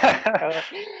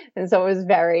 And so it was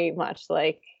very much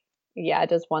like, yeah,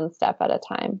 just one step at a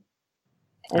time.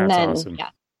 And That's then, awesome. yeah.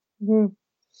 Mm-hmm.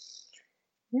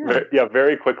 Yeah,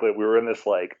 very quickly we were in this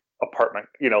like apartment,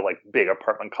 like big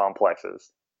apartment complexes,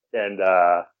 and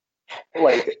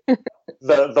like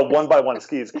the one by one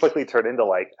skis quickly turned into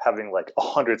like having like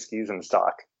 100 skis in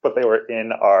stock, but they were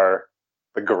in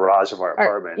the garage of our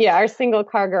apartment. Our single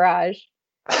car garage.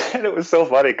 And it was so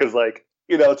funny because like,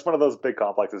 it's one of those big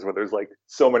complexes where there's like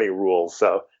so many rules.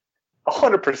 So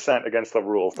 100% against the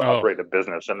rules to operate a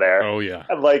business in there. Oh yeah.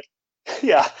 And like,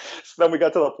 yeah. So then we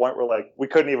got to the point where like we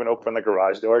couldn't even open the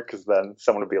garage door because then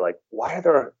someone would be like, "Why are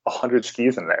there 100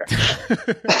 skis in there?"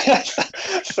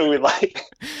 So we like.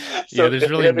 So yeah, there's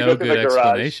really no good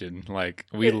explanation. Like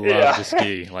we love to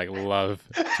ski. Like love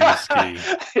to ski.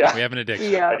 Yeah. We have an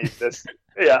addiction. Yeah. I need this.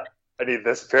 Yeah. I need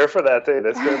this pair for that day.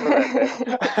 This pair for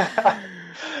that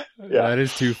day. Yeah. That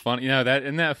is too funny.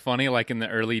 Isn't that funny? Like in the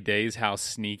early days, how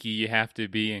sneaky you have to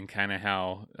be, and kind of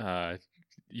how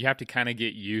you have to kind of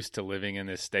get used to living in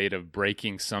this state of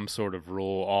breaking some sort of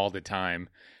rule all the time,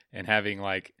 and having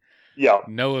like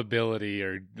no ability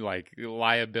or like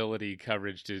liability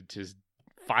coverage to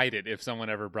fight it if someone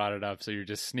ever brought it up. So you're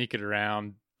just sneaking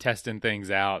around, testing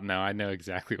things out. No, I know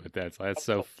exactly what that's like. That's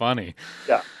so funny.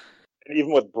 Yeah, and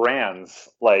even with brands,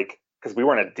 like because we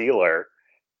weren't a dealer.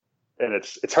 And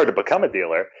it's hard to become a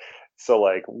dealer. So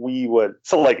like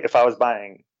if I was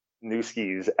buying new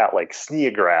skis at like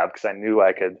Sneagrab because I knew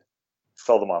I could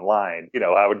sell them online,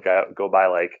 I would go buy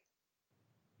like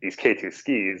these K2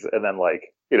 skis, and then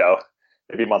like,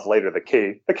 maybe a month later the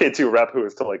K2 rep who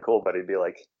was totally cool, but he'd be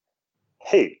like,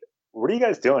 "Hey, what are you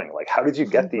guys doing? Like, how did you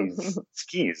get these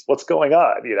skis? What's going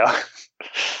on?"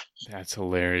 That's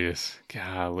hilarious.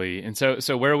 Golly. And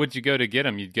so where would you go to get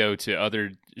them? You'd go to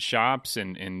other shops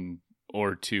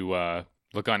or to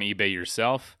look on eBay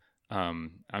yourself.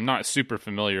 I'm not super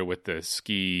familiar with the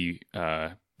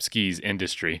skis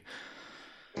industry.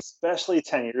 Especially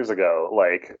 10 years ago,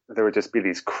 like there would just be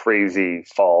these crazy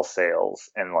fall sales,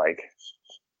 and like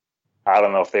I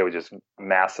don't know if they would just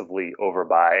massively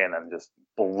overbuy and then just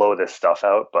blow this stuff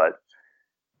out, but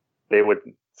they would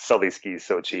sell these skis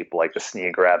so cheap, like the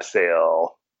Sneagrab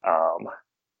sale,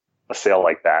 a sale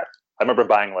like that. I remember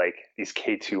buying like these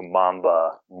K2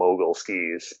 Mamba Mogul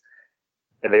skis,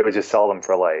 and they would just sell them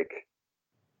for like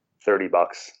 $30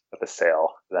 at the sale.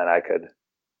 Then I could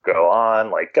go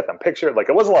on, like get them pictured. Like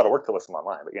it was a lot of work to list them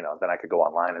online, but then I could go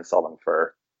online and sell them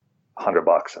for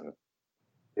 $100, and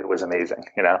it was amazing.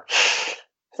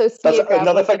 So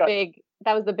Sneagrab was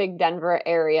that was the big Denver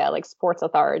area, like Sports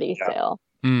Authority sale.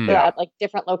 So at like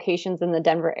different locations in the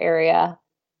Denver area.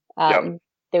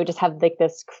 They would just have like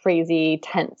this crazy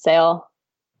tent sale,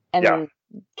 and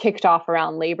kicked off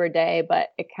around Labor Day, but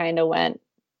it kind of went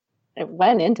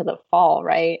into the fall,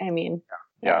 right? I mean,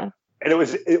 yeah. And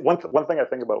one thing I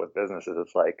think about with businesses,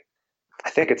 it's like, I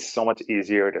think it's so much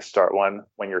easier to start one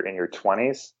when you're in your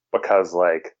 20s, because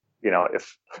like,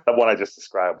 if the one I just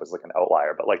described was like an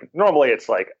outlier, but like normally it's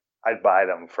like, I'd buy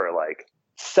them for like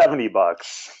 $70,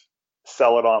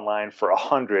 sell it online for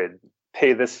 $100,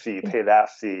 pay this fee, pay that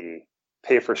fee,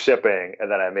 pay for shipping,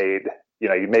 and then I made,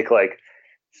 you make like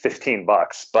 $15,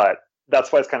 but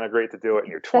that's why it's kind of great to do it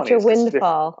in your 20s. Such a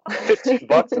windfall.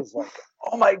 $15 is like,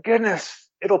 oh my goodness,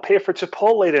 it'll pay for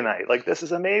Chipotle tonight. Like, this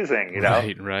is amazing,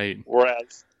 Right.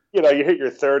 Whereas, you hit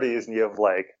your 30s and you have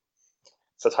like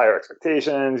such higher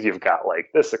expectations. You've got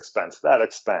like this expense, that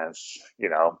expense,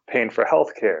 paying for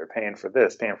healthcare, paying for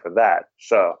this, paying for that.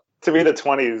 So to me, the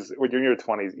 20s, when you're in your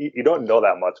 20s, you don't know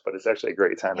that much, but it's actually a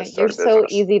great time to start a business. You're so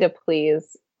easy to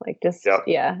please. Like just,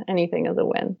 anything is a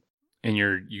win. And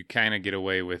you kind of get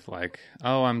away with like,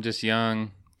 oh, I'm just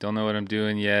young, don't know what I'm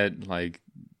doing yet. Like,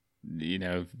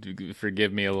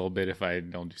 forgive me a little bit if I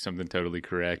don't do something totally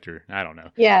correct, or I don't know.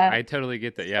 Yeah. I totally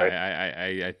get that.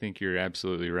 Yeah, I think you're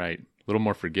absolutely right. A little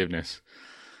more forgiveness.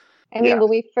 I mean, when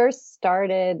we first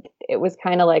started, it was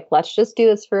kind of like, let's just do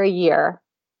this for a year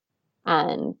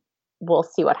and we'll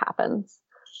see what happens.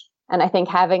 And I think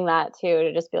having that too,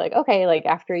 to just be like, okay, like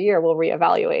after a year, we'll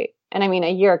reevaluate. And I mean,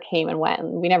 a year came and went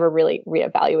and we never really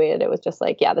reevaluated. It was just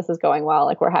like, yeah, this is going well.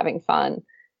 Like we're having fun.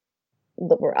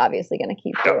 But we're obviously going to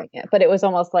keep doing it. But it was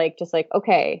almost like, just like,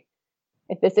 okay,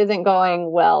 if this isn't going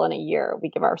well in a year, we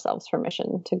give ourselves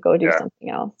permission to go do something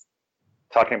else.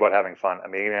 Talking about having fun,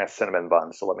 I'm eating a cinnamon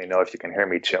bun, so let me know if you can hear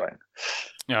me chewing.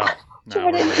 No,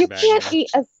 Jordan, you can't eat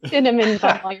a cinnamon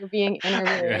bun while you're being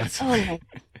interviewed.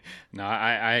 No,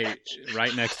 I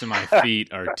right next to my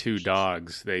feet are two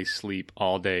dogs. They sleep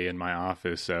all day in my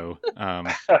office, so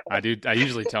I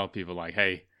usually tell people like,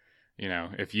 hey,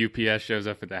 if UPS shows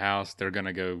up at the house, they're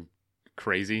gonna go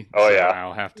crazy. Oh so yeah,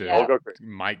 I'll have to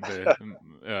mic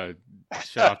the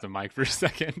shut off the mic for a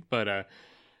second, but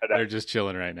they're just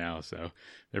chilling right now, so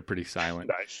they're pretty silent.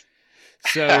 Nice.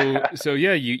 So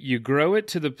yeah, you grow it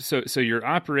to the so you're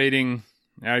operating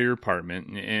out of your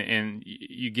apartment, and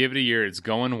you give it a year. It's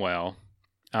going well.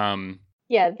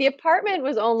 Yeah, the apartment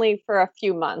was only for a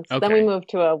few months. Okay. Then we moved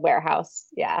to a warehouse.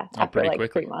 Yeah, after like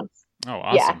quickly. 3 months. Oh,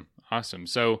 awesome, yeah. Awesome.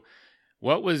 So,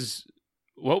 what was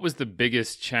the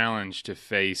biggest challenge to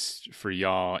face for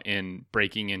y'all in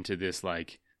breaking into this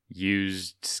like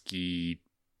used ski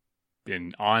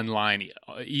and online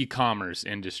e-commerce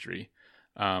industry?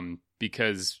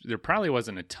 Because there probably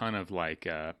wasn't a ton of like,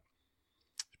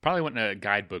 probably wasn't a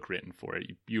guidebook written for it.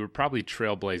 You were probably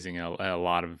trailblazing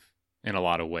in a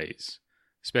lot of ways,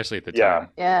 especially at the time.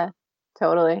 Yeah,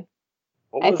 totally.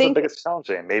 What was the biggest challenge?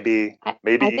 Maybe I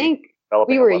think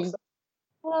we were,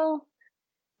 well,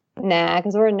 nah,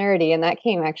 because we're nerdy and that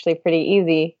came actually pretty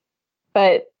easy.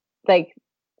 But like,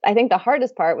 I think the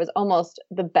hardest part was almost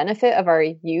the benefit of our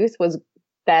youth was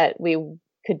that we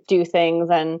could do things,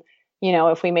 and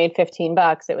if we made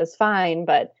 $15, it was fine.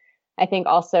 But I think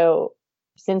also,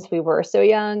 since we were so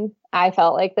young, I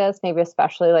felt like this, maybe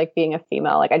especially like being a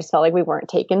female, like I just felt like we weren't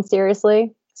taken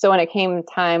seriously. So when it came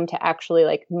time to actually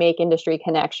like make industry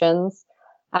connections,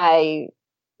 we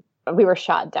were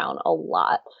shot down a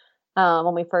lot.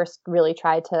 When we first really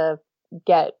tried to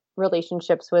get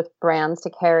relationships with brands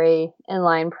to carry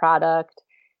inline product,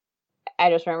 I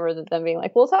just remember them being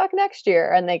like, we'll talk next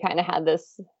year. And they kind of had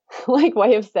this like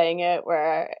way of saying it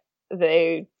where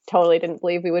they totally didn't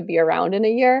believe we would be around in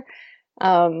a year.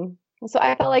 So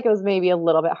I felt like it was maybe a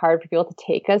little bit hard for people to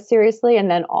take us seriously.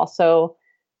 And then also,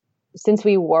 since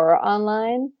we were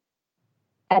online,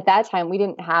 at that time, we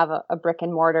didn't have a brick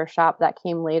and mortar shop that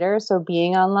came later. So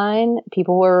being online,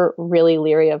 people were really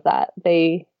leery of that.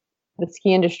 The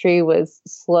ski industry was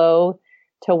slow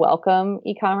to welcome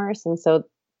e-commerce. And so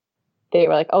they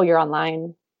were like, oh, you're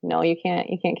online. No, you can't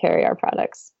carry our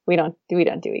products. We don't do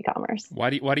e-commerce. Why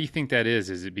do you think that is?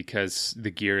 Is it because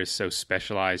the gear is so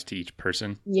specialized to each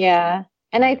person? Yeah.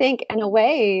 And I think in a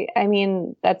way, I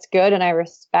mean, that's good. And I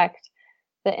respect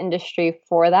the industry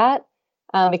for that.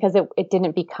 Because it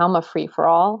didn't become a free for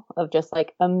all of just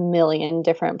like a million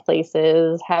different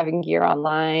places having gear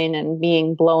online and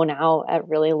being blown out at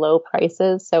really low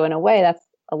prices. So in a way, that's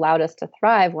allowed us to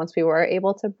thrive once we were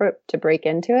able to break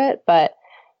into it. But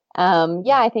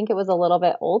I think it was a little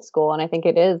bit old school, and I think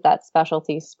it is that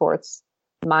specialty sports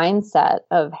mindset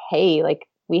of, hey, like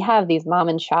we have these mom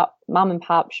and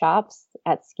pop shops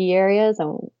at ski areas,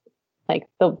 and like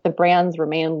the brands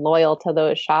remain loyal to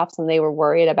those shops, and they were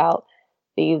worried about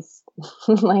these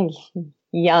like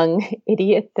young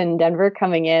idiots in Denver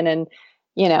coming in and,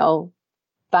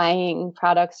 buying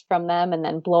products from them and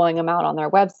then blowing them out on their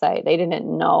website. They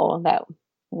didn't know that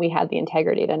we had the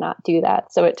integrity to not do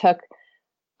that. So it took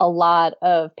a lot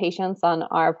of patience on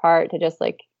our part to just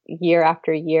like year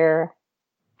after year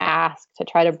ask to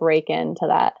try to break into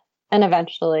that. And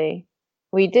eventually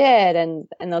we did. And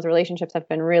those relationships have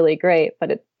been really great,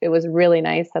 but it was really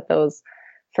nice that those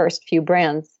first few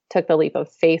brands took the leap of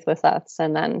faith with us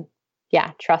and then,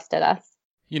 trusted us.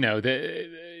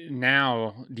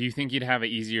 Now, do you think you'd have an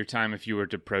easier time if you were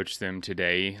to approach them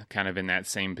today, kind of in that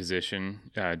same position,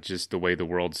 just the way the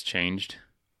world's changed?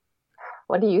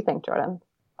 What do you think, Jordan?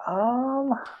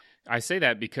 I say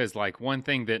that because like one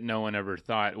thing that no one ever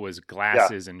thought was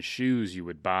glasses and shoes you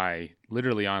would buy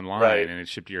literally online and it's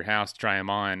shipped to your house, try them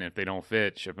on. If they don't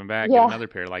fit, ship them back, get another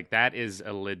pair. Like that is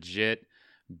a legit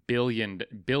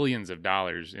billions of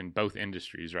dollars in both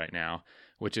industries right now,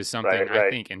 which is something I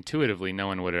think intuitively no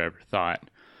one would have ever thought.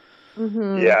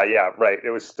 Mm-hmm. Yeah, right. It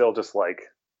was still just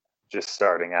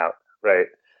starting out, right?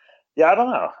 Yeah, I don't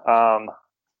know.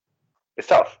 It's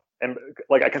tough. And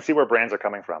like I can see where brands are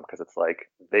coming from because it's like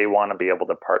they want to be able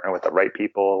to partner with the right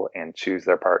people and choose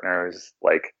their partners.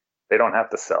 Like they don't have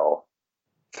to sell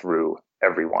through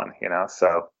everyone,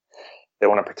 so they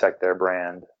want to protect their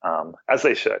brand, as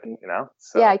they should, Yeah,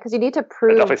 So because you need to I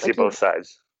prove definitely see like you both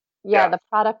sides. yeah, Yeah, the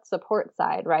product support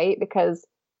side, right? Because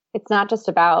it's not just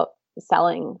about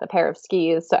selling the pair of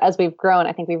skis. So as we've grown,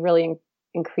 I think we've really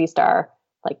increased our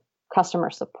like customer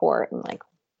support and like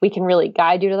we can really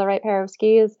guide you to the right pair of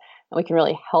skis and we can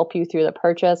really help you through the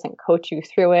purchase and coach you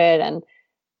through it and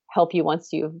help you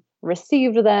once you've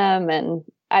received them and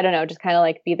I don't know, just kind of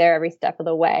like be there every step of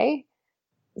the way.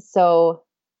 So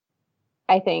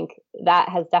I think that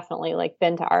has definitely like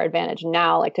been to our advantage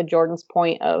now, like to Jordan's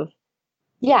point of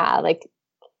yeah, like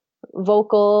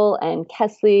Vocal and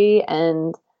Kesley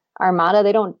and Armada,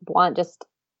 they don't want just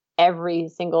every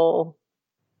single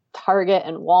Target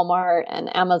and Walmart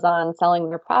and Amazon selling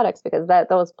their products because that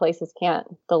those places can't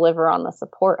deliver on the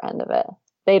support end of it.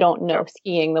 They don't know yeah,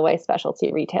 skiing the way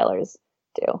specialty retailers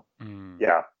do. Mm.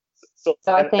 yeah. So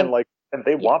So I and think, like and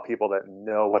they yeah, want people that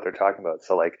know what they're talking about.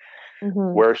 So like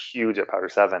mm-hmm, we're huge at Powder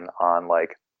Seven on like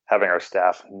having our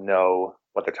staff know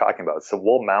what they're talking about. So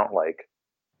we'll mount like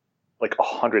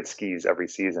 100 skis every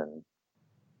season,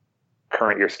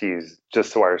 current year skis,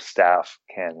 just so our staff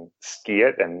can ski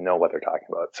it and know what they're talking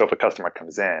about. So if a customer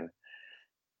comes in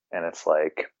and it's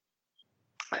like,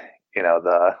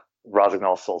 the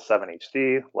Rossignol Soul 7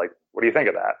 HD, like, what do you think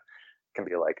of that? It can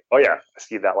be like, oh yeah, I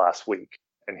skied that last week.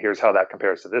 And here's how that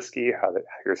compares to this ski.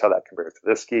 Here's how that compares to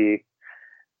this ski.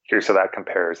 Here's how that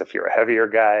compares if you're a heavier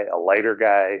guy, a lighter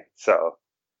guy. So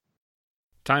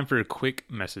Time for a quick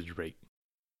message break.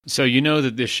 So you know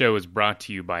that this show is brought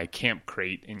to you by Camp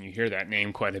Crate, and you hear that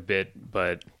name quite a bit,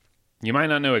 but you might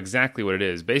not know exactly what it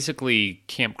is. Basically,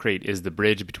 Camp Crate is the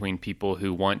bridge between people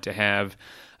who want to have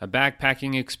a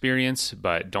backpacking experience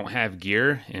but don't have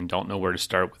gear and don't know where to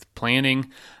start with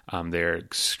planning. They're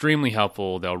extremely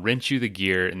helpful. They'll rent you the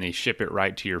gear and they ship it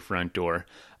right to your front door.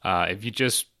 If you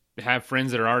just have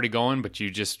friends that are already going, but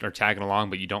you just are tagging along,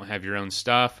 but you don't have your own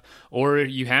stuff, or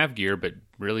you have gear but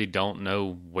really don't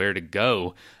know where to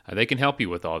go, they can help you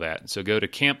with all that. So go to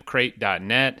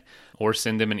campcrate.net or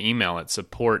send them an email at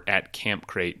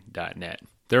support@campcrate.net.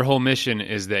 Their whole mission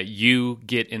is that you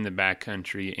get in the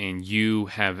backcountry and you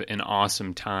have an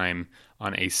awesome time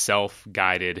on a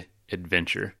self-guided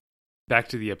adventure. Back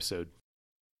to the episode.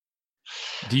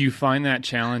 Do you find that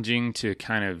challenging to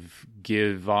kind of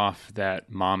give off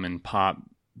that mom and pop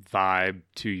vibe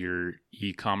to your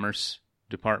e-commerce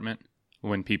department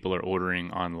when people are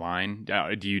ordering online?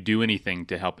 Do you do anything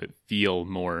to help it feel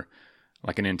more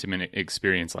like an intimate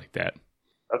experience like that?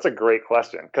 that's a great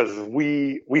question because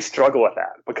we struggle with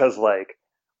that because like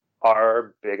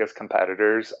our biggest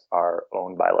competitors are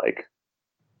owned by like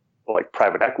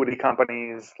private equity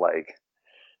companies. Like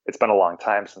it's been a long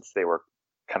time since they were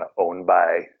kind of owned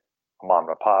by a mom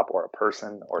and a pop or a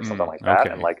person or something like that.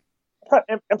 And Okay. like,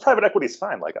 and private equity is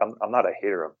fine. Like I'm not a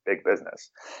hater of big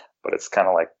business, but it's kind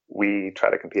of like we try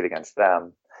to compete against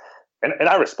them. And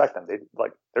I respect them.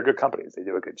 They're good companies. They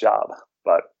do a good job,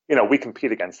 but we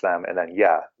compete against them. And then,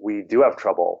 yeah, we do have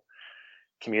trouble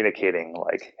communicating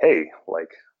like, hey, like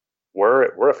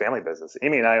we're a family business.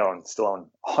 Amy and I still own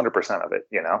 100% of it,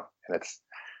 and it's,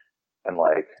 and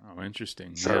like, Oh,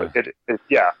 interesting. so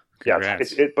Yeah. yeah,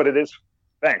 Congrats. but it is,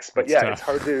 thanks. But That's yeah, tough. it's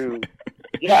hard to,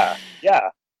 yeah,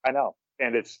 I know.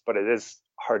 But it is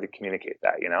hard to communicate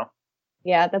that.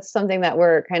 yeah, that's something that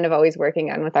we're kind of always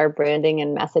working on with our branding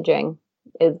and messaging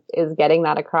is getting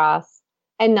that across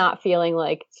and not feeling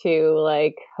like too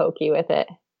like hokey with it,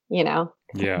 Yeah.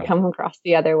 come across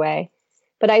the other way.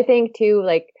 But I think too,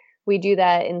 like we do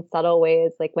that in subtle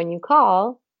ways. Like when you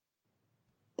call,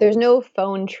 there's no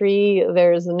phone tree.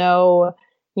 There's no,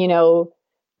 you know,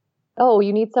 oh,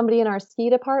 you need somebody in our ski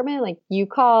department. Like you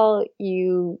call,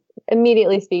 you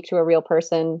immediately speak to a real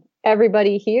person.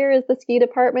 Everybody here is the ski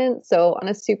department. So on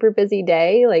a super busy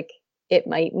day, like it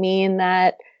might mean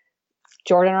that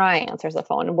Jordan or I answers the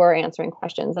phone and we're answering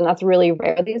questions. And that's really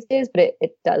rare these days, but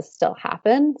it does still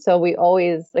happen. So we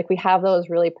always like we have those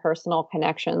really personal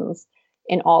connections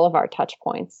in all of our touch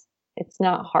points. It's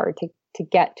not hard to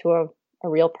get to a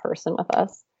real person with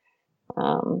us.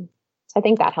 I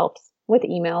think that helps with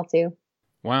email too.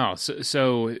 Wow.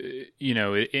 So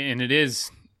and it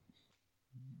is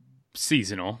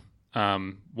seasonal.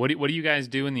 What do you guys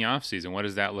do in the off season? What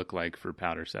does that look like for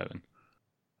Powder 7?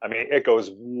 I mean, it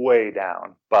goes way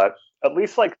down, but at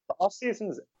least like the off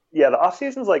seasons,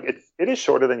 like it is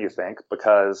shorter than you think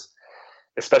because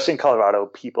especially in Colorado,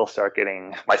 people start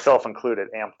getting, myself included,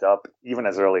 amped up even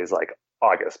as early as like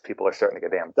August, people are starting to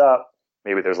get amped up.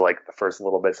 Maybe there's like the first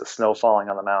little bits of snow falling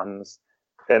on the mountains.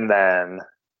 And then,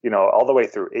 all the way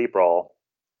through April,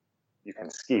 you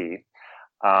can ski.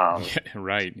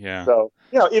 Right. Yeah. So,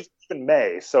 even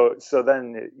May. So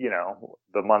then,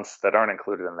 the months that aren't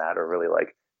included in that are really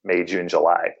like May, June,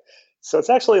 July. So it's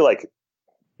actually like,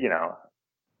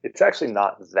 it's actually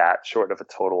not that short of a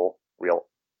total real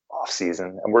off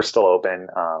season, and we're still open.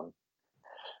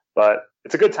 But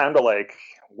it's a good time to like,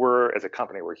 as a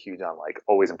company, we're huge on like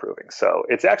always improving. So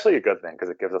it's actually a good thing because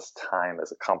it gives us time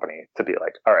as a company to be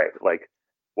like, all right, like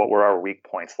what were our weak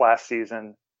points last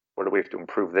season? What do we have to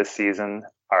improve this season?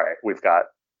 All right, we've got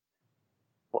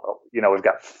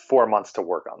 4 months to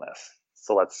work on this.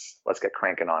 So let's get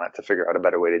cranking on it to figure out a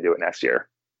better way to do it next year.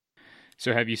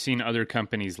 So have you seen other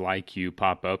companies like you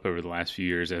pop up over the last few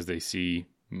years as they see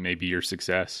maybe your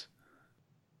success?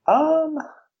 I'd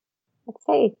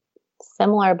say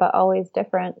similar, but always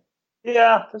different.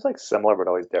 Yeah, there's like similar, but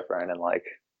always different. And like,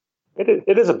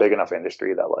 it is a big enough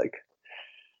industry that like,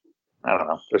 I don't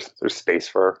know, there's space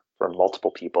for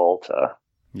multiple people to.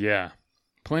 Yeah.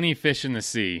 Plenty of fish in the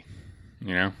sea,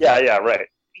 Yeah, right.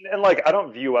 And like, I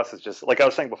don't view us as just, like I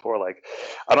was saying before, like,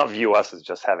 I don't view us as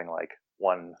just having like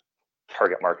one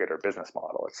target market or business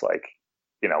model. It's like,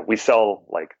 we sell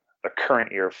like the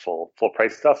current year full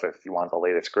price stuff if you want the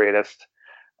latest, greatest.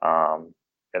 And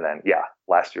then,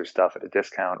 last year's stuff at a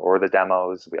discount or the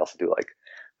demos. We also do like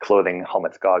clothing,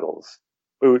 helmets, goggles,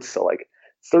 boots. So like,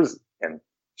 and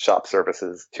shop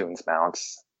services, tunes,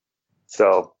 mounts.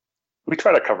 So we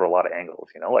try to cover a lot of angles,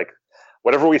 like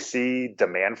whatever we see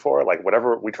demand for, like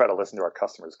whatever, we try to listen to our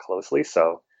customers closely.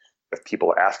 So if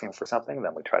people are asking for something,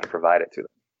 then we try to provide it to them.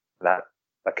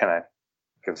 That kind of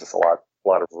gives us a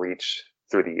lot of reach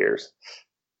through the years.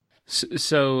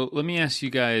 So let me ask you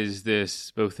guys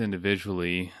this both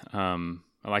individually. I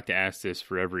like to ask this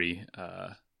for every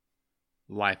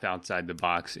life outside the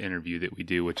box interview that we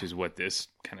do, which is what this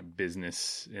kind of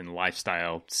business and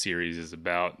lifestyle series is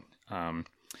about.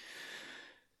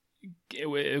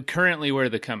 Currently where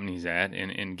the company's at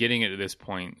and getting it to this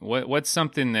point, what's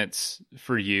something that's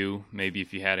for you, maybe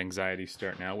if you had anxiety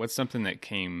starting out, what's something that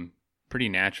came pretty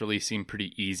naturally, seemed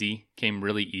pretty easy, came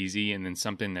really easy, and then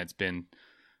something that's been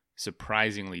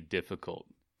surprisingly difficult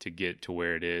to get to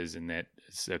where it is and that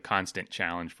it's a constant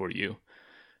challenge for you?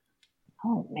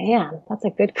 Oh man, that's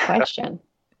a good question.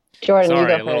 Jordan,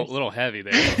 sorry, you go first. A little heavy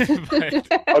there. But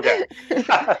okay.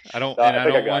 I don't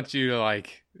want you to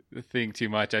like think too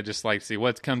much. I just like to see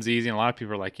what comes easy. And a lot of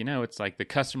people are like, it's like the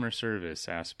customer service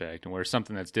aspect, and where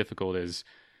something that's difficult is,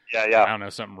 I don't know,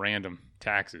 something random,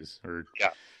 taxes or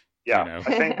I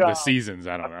think the seasons.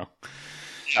 I don't know.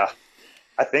 Yeah,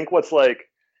 I think what's like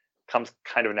comes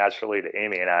kind of naturally to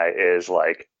Amy and I is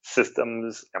like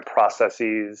systems and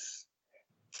processes.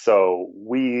 So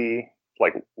we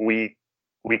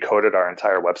coded our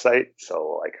entire website.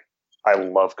 So like, I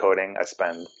love coding. I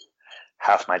spend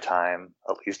half my time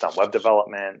at least on web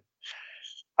development.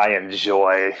 I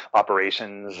enjoy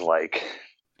operations, like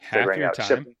figuring out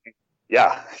shipping.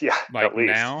 Yeah. Like at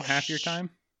least. now, half your time?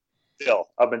 Still,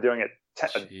 I've been doing it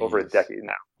over a decade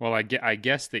now. Well, I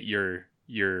guess that your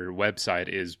website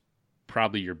is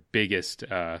probably your biggest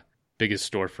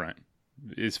storefront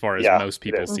as far as most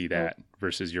people see that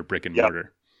versus your brick and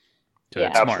mortar. So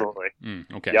it's smart. Absolutely.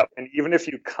 Okay. Yep. And even if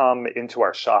you come into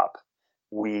our shop,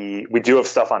 we do have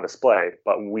stuff on display,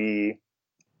 but we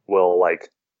will like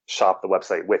shop the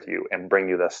website with you and bring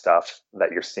you the stuff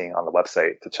that you're seeing on the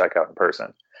website to check out in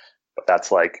person. But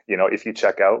that's like, if you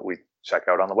check out, we check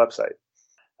out on the website.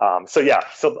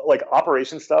 So like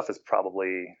operation stuff is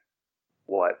probably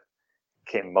what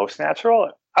came most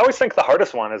natural. I always think the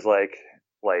hardest one is like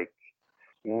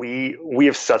we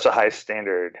have such a high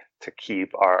standard to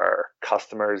keep our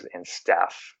customers and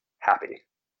staff happy,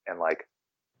 and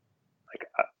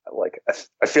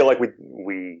I feel like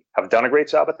we have done a great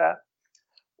job at that.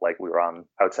 Like we were on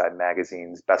Outside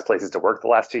Magazine's Best Places to Work the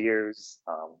last 2 years.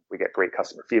 We get great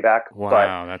customer feedback.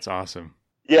 Wow, that's awesome.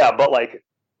 Yeah,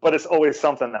 but it's always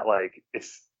something that like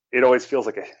it always feels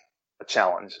like a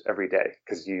challenge every day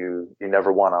because you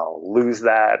never want to lose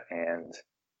that, and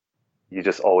you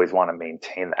just always want to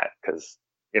maintain that because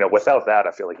without that,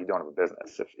 I feel like you don't have a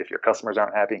business if your customers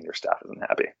aren't happy and your staff isn't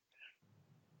happy.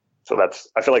 So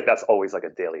I feel like that's always like a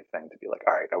daily thing to be like,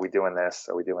 all right, are we doing this?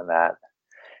 Are we doing that?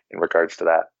 In regards to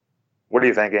that, what do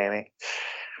you think, Amy?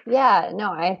 Yeah,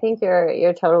 no, I think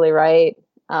you're totally right.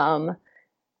 I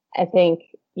think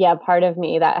part of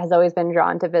me that has always been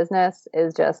drawn to business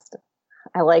is just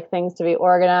I like things to be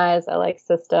organized. I like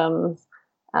systems,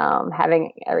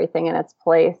 having everything in its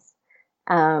place.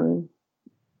 I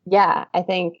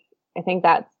think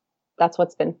that's that's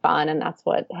what's been fun, and that's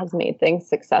what has made things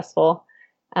successful.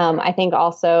 I think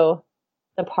also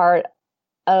the part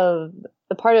of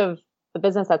the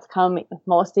business that's come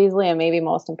most easily and maybe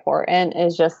most important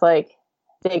is just like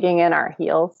digging in our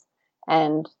heels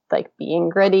and like being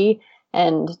gritty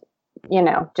and,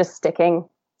 just sticking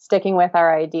with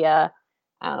our idea.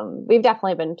 We've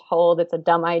definitely been told it's a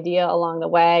dumb idea along the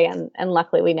way, and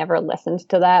luckily we never listened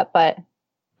to that. But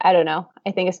I don't know.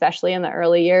 I think especially in the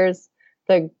early years,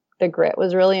 the grit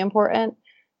was really important,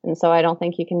 and so I don't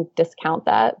think you can discount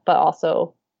that. But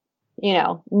also,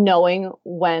 knowing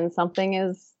when something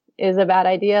is a bad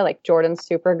idea. Like Jordan's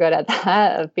super good at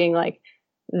that, of being like,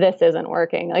 this isn't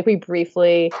working. Like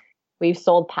we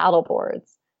sold paddle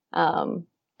boards, and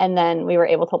then we were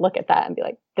able to look at that and be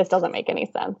like, this doesn't make any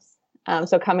sense.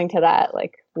 So coming to that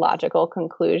like logical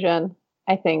conclusion,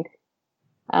 I think,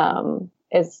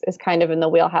 is kind of in the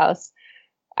wheelhouse.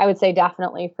 I would say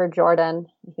definitely for Jordan,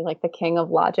 he's like the king of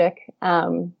logic.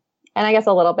 And I guess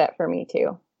a little bit for me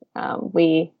too.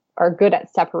 We are good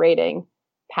at separating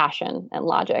passion and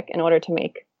logic in order to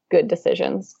make good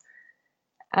decisions.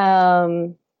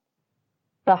 The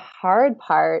hard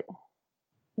part,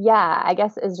 I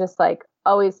guess, is just like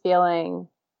always feeling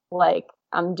like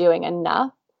I'm doing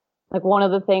enough. Like one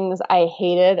of the things I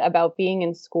hated about being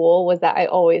in school was that I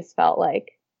always felt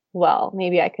like, well,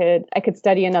 maybe I could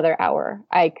study another hour.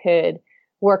 I could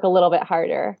work a little bit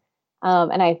harder.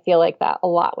 And I feel like that a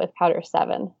lot with Powder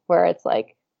 7, where it's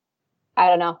like, I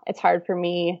don't know, it's hard for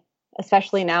me,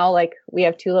 especially now, like we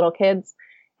have 2 little kids.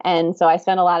 And so I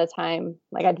spend a lot of time,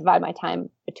 like I divide my time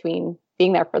between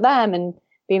being there for them and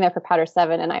being there for Powder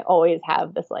 7. And I always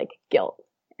have this like guilt.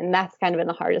 And that's kind of been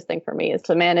the hardest thing for me, is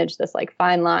to manage this like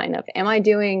fine line of, am I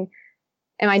doing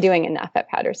enough at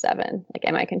Powder 7? Like,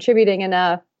 am I contributing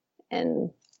enough?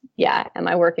 And am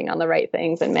I working on the right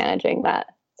things and managing that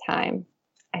time?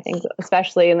 I think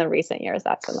especially in the recent years,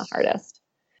 that's been the hardest.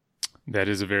 That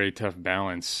is a very tough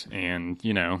balance. And,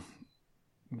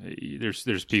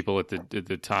 there's people at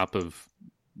the top of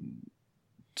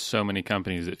so many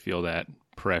companies that feel that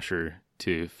pressure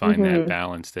to find that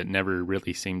balance that never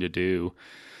really seem to do.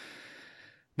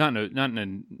 Not in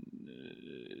a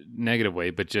negative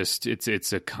way, but just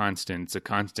it's a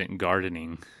constant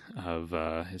gardening of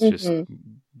it's just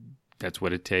that's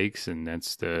what it takes, and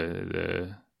that's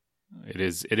it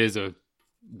is a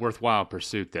worthwhile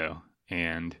pursuit though.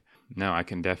 And no, I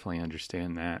can definitely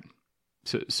understand that.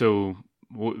 So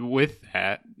with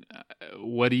that,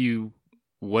 what do you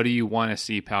want to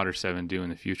see Powder 7 do in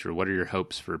the future? What are your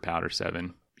hopes for Powder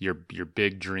 7? Your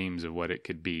big dreams of what it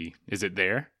could be. Is it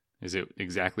there? Is it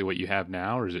exactly what you have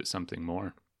now, or is it something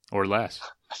more or less?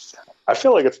 I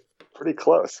feel like it's pretty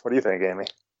close. What do you think, Amy?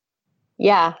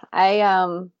 Yeah,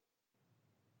 I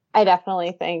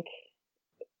definitely think,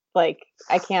 like,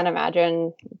 I can't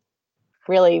imagine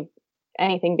really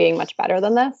anything being much better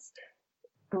than this.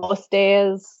 Most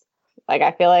days, like,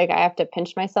 I feel like I have to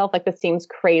pinch myself. Like, this seems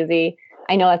crazy.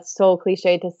 I know that's so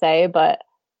cliche to say, but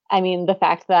I mean, the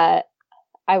fact that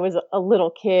I was a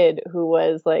little kid who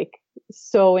was like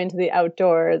so into the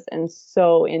outdoors and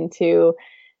so into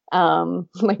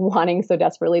like wanting so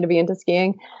desperately to be into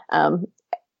skiing,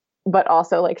 but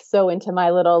also like so into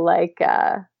my little like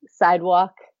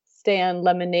sidewalk stand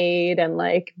lemonade and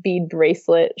like bead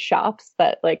bracelet shops,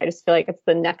 that like I just feel like it's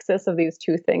the nexus of these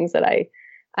 2 things that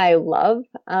I love,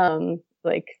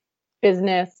 like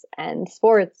business and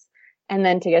sports, and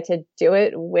then to get to do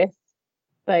it with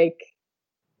like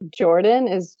Jordan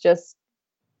is just,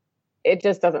 it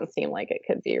just doesn't seem like it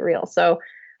could be real. So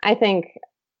I think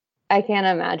I can't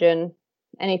imagine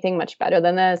anything much better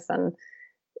than this. And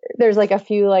there's like a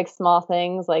few like small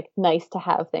things, like nice to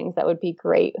have things that would be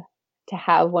great to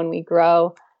have when we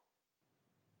grow.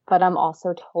 But I'm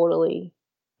also totally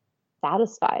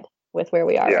satisfied with where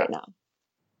we are right now.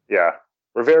 Yeah.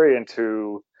 We're very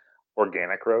into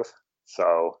organic growth.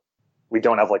 So we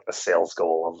don't have like a sales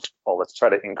goal of, well, let's try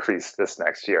to increase this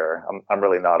next year. I'm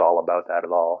really not all about that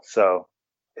at all. So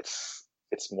it's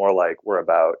more like we're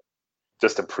about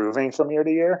just improving from year to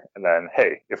year. And then,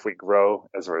 hey, if we grow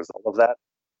as a result of that,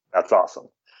 that's awesome.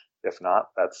 If not,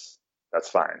 that's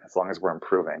fine, as long as we're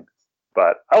improving.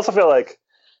 But I also feel like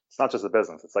it's not just a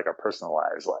business, it's like our personal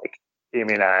lives. Like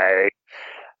Amy and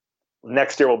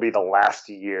next year will be the last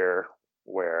year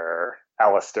where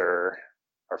Alistair,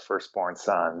 our firstborn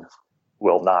son,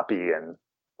 will not be in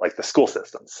like the school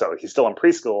system. So he's still in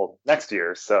preschool next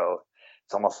year. So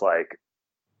it's almost like,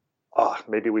 oh,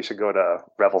 maybe we should go to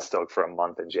Revelstoke for a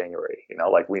month in January.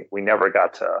 Like we never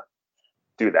got to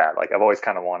do that. Like I've always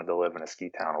kind of wanted to live in a ski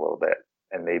town a little bit,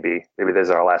 and maybe there's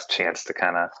our last chance to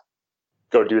kind of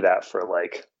go do that for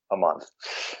like a month.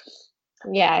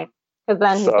 Yeah, because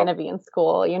then he's So- going to be in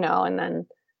school, and then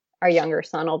our younger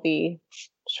son will be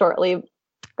shortly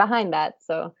behind that.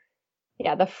 So,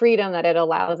 yeah, the freedom that it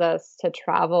allows us to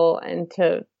travel and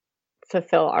to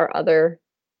fulfill our other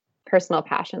personal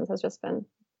passions has just been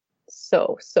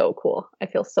so, so cool. I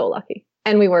feel so lucky.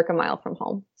 And we work a mile from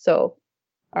home, so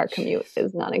our commute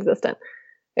is non-existent.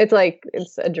 It's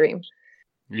a dream.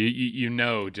 You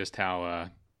know just how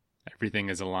everything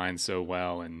is aligned so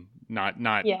well, and not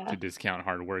Yeah. to discount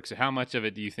hard work. So how much of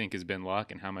it do you think has been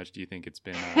luck, and how much do you think it's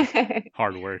been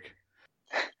hard work?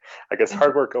 I guess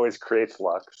hard work always creates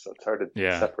luck, so it's hard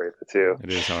to separate the two.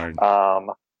 It is hard.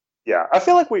 Yeah, I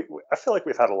feel like we've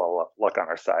had a lot of luck on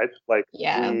our side.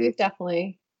 We've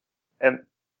definitely. And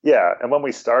when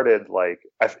we started,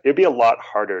 it'd be a lot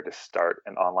harder to start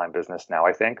an online business now,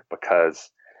 I think, because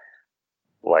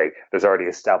there's already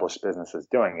established businesses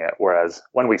doing it. Whereas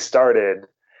when we started,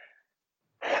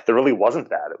 there really wasn't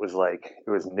that. It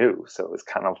was new. So it was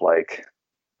kind of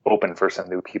open for some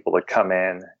new people to come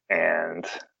in and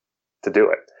to do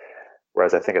it.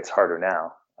 Whereas I think it's harder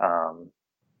now.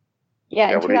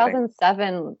 In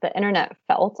 2007, the internet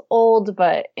felt old,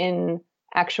 but in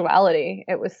actuality,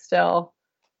 it was still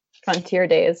frontier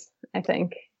days, I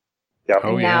think. Yep.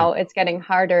 And now it's getting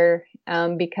harder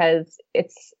because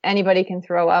anybody can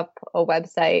throw up a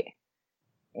website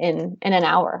in an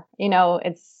hour.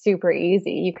 It's super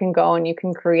easy. You can go and you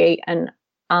can create an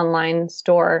online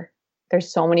store.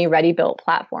 There's so many ready-built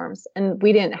platforms, and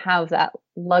we didn't have that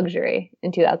luxury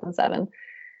in 2007.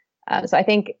 So I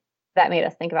think that made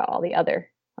us think about all the other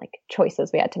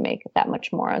choices we had to make that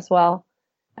much more as well.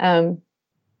 I'm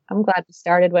glad we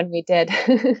started when we did.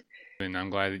 And I'm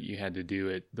glad that you had to do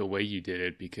it the way you did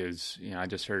it, because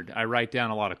I write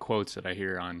down a lot of quotes that I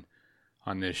hear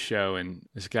on this show, and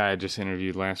this guy I just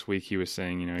interviewed last week, he was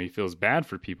saying, he feels bad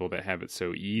for people that have it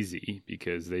so easy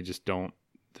because they just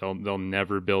they'll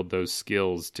never build those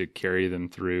skills to carry them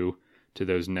through to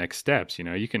those next steps.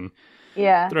 You can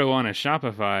throw on a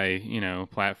Shopify,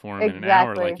 platform in an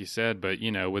hour, like you said, but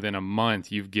within a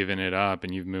month you've given it up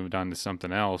and you've moved on to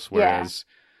something else. Whereas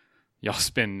y'all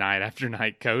spend night after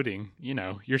night coding,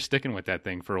 you're sticking with that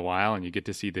thing for a while and you get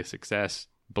to see the success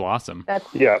blossom.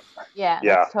 That's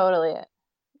totally it.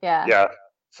 Yeah.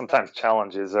 Sometimes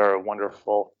challenges are a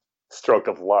wonderful stroke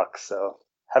of luck. So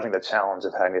having the challenge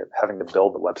of having to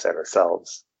build the website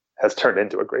ourselves has turned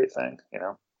into a great thing,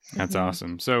 That's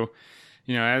awesome. So,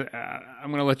 I'm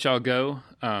going to let y'all go.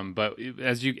 But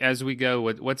as we go,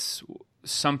 what's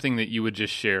something that you would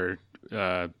just share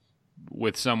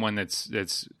with someone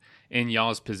that's in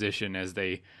y'all's position as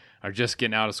they are just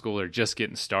getting out of school or just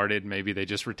getting started? Maybe they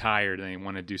just retired and they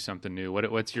want to do something new.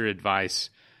 What's your advice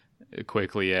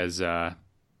quickly as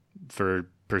for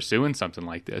pursuing something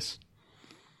like this?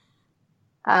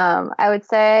 I would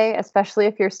say, especially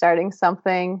if you're starting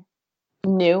something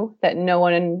new that no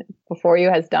one before you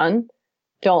has done,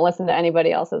 don't listen to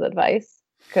anybody else's advice,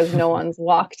 because no one's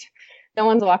walked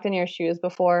in your shoes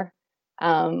before.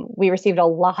 We received a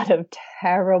lot of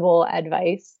terrible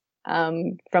advice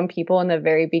from people in the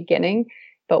very beginning,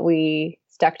 but we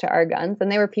stuck to our guns,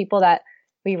 and they were people that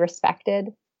we respected.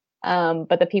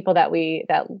 But the people that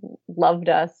loved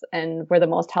us and were the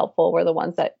most helpful were the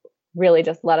ones that really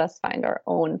just let us find our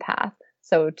own path.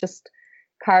 So just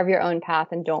carve your own path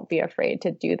and don't be afraid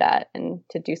to do that and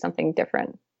to do something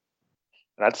different.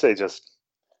 And I'd say just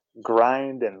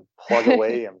grind and plug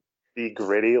away and be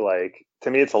gritty.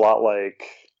 To me, it's a lot like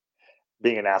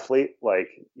being an athlete.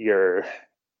 You're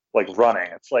running.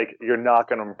 It's you're not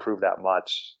going to improve that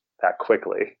much that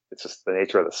quickly. It's just the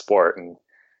nature of the sport. And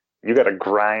you got to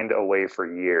grind away for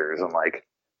years and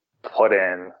put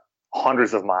in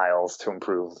hundreds of miles to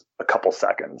improve a couple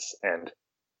seconds. And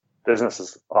business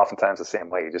is oftentimes the same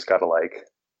way. You just got to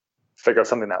figure out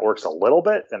something that works a little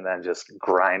bit and then just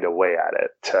grind away at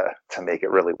it to make it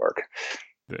really work.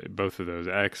 Both of those,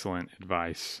 excellent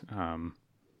advice.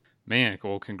 Man,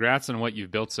 well, congrats on what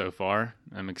you've built so far.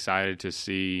 I'm excited to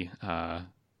see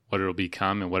what it'll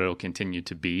become and what it'll continue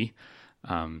to be.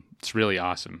 It's really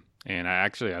awesome. And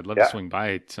I'd love to swing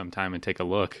by sometime and take a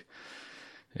look.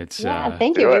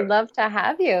 Thank you. We'd love to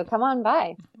have you. Come on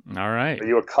by. All right. Are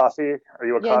you a coffee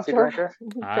drinker?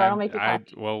 I'll make you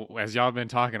coffee. Well, as y'all have been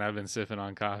talking, I've been sipping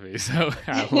on coffee, so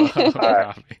I love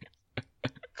coffee.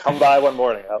 Come by one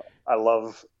morning.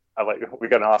 We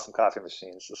got an awesome coffee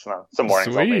machine. So some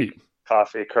mornings I'll make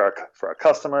coffee for our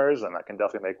customers, and I can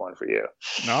definitely make one for you.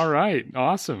 All right.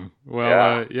 Awesome.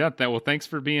 Well, well, thanks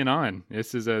for being on.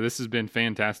 This has been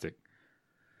fantastic.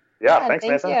 Yeah, thanks,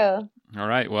 thank Nathan. You. All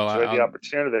right. Well, enjoy the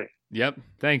opportunity. Yep.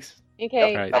 Thanks.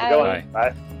 Okay. Right. Have a good one.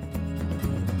 Bye.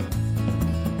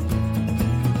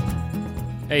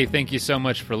 Hey, thank you so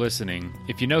much for listening.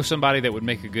 If you know somebody that would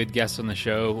make a good guest on the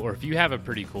show, or if you have a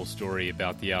pretty cool story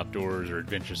about the outdoors or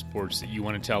adventure sports that you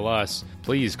want to tell us,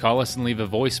 please call us and leave a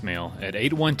voicemail at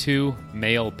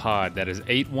 812-MAIL-POD. That is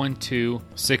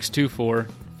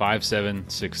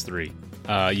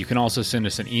 812-624-5763. You can also send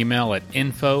us an email at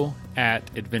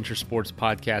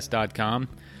info@adventuresportspodcast.com.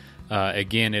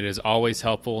 Again, it is always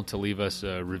helpful to leave us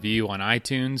a review on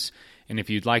iTunes. And if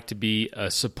you'd like to be a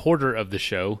supporter of the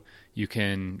show, you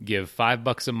can give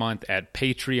 $5 a month at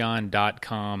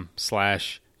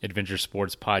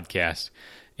patreon.com/adventuresportspodcast.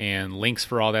 And links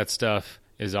for all that stuff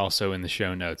is also in the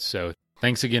show notes. So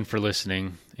thanks again for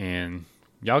listening. And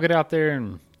y'all get out there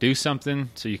and do something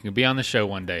so you can be on the show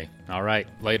one day. All right,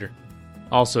 later.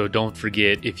 Also, don't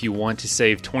forget, if you want to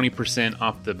save 20%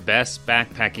 off the best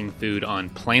backpacking food on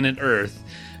planet Earth,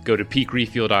 go to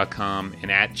peakrefuel.com and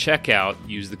at checkout,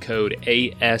 use the code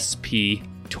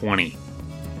ASP20.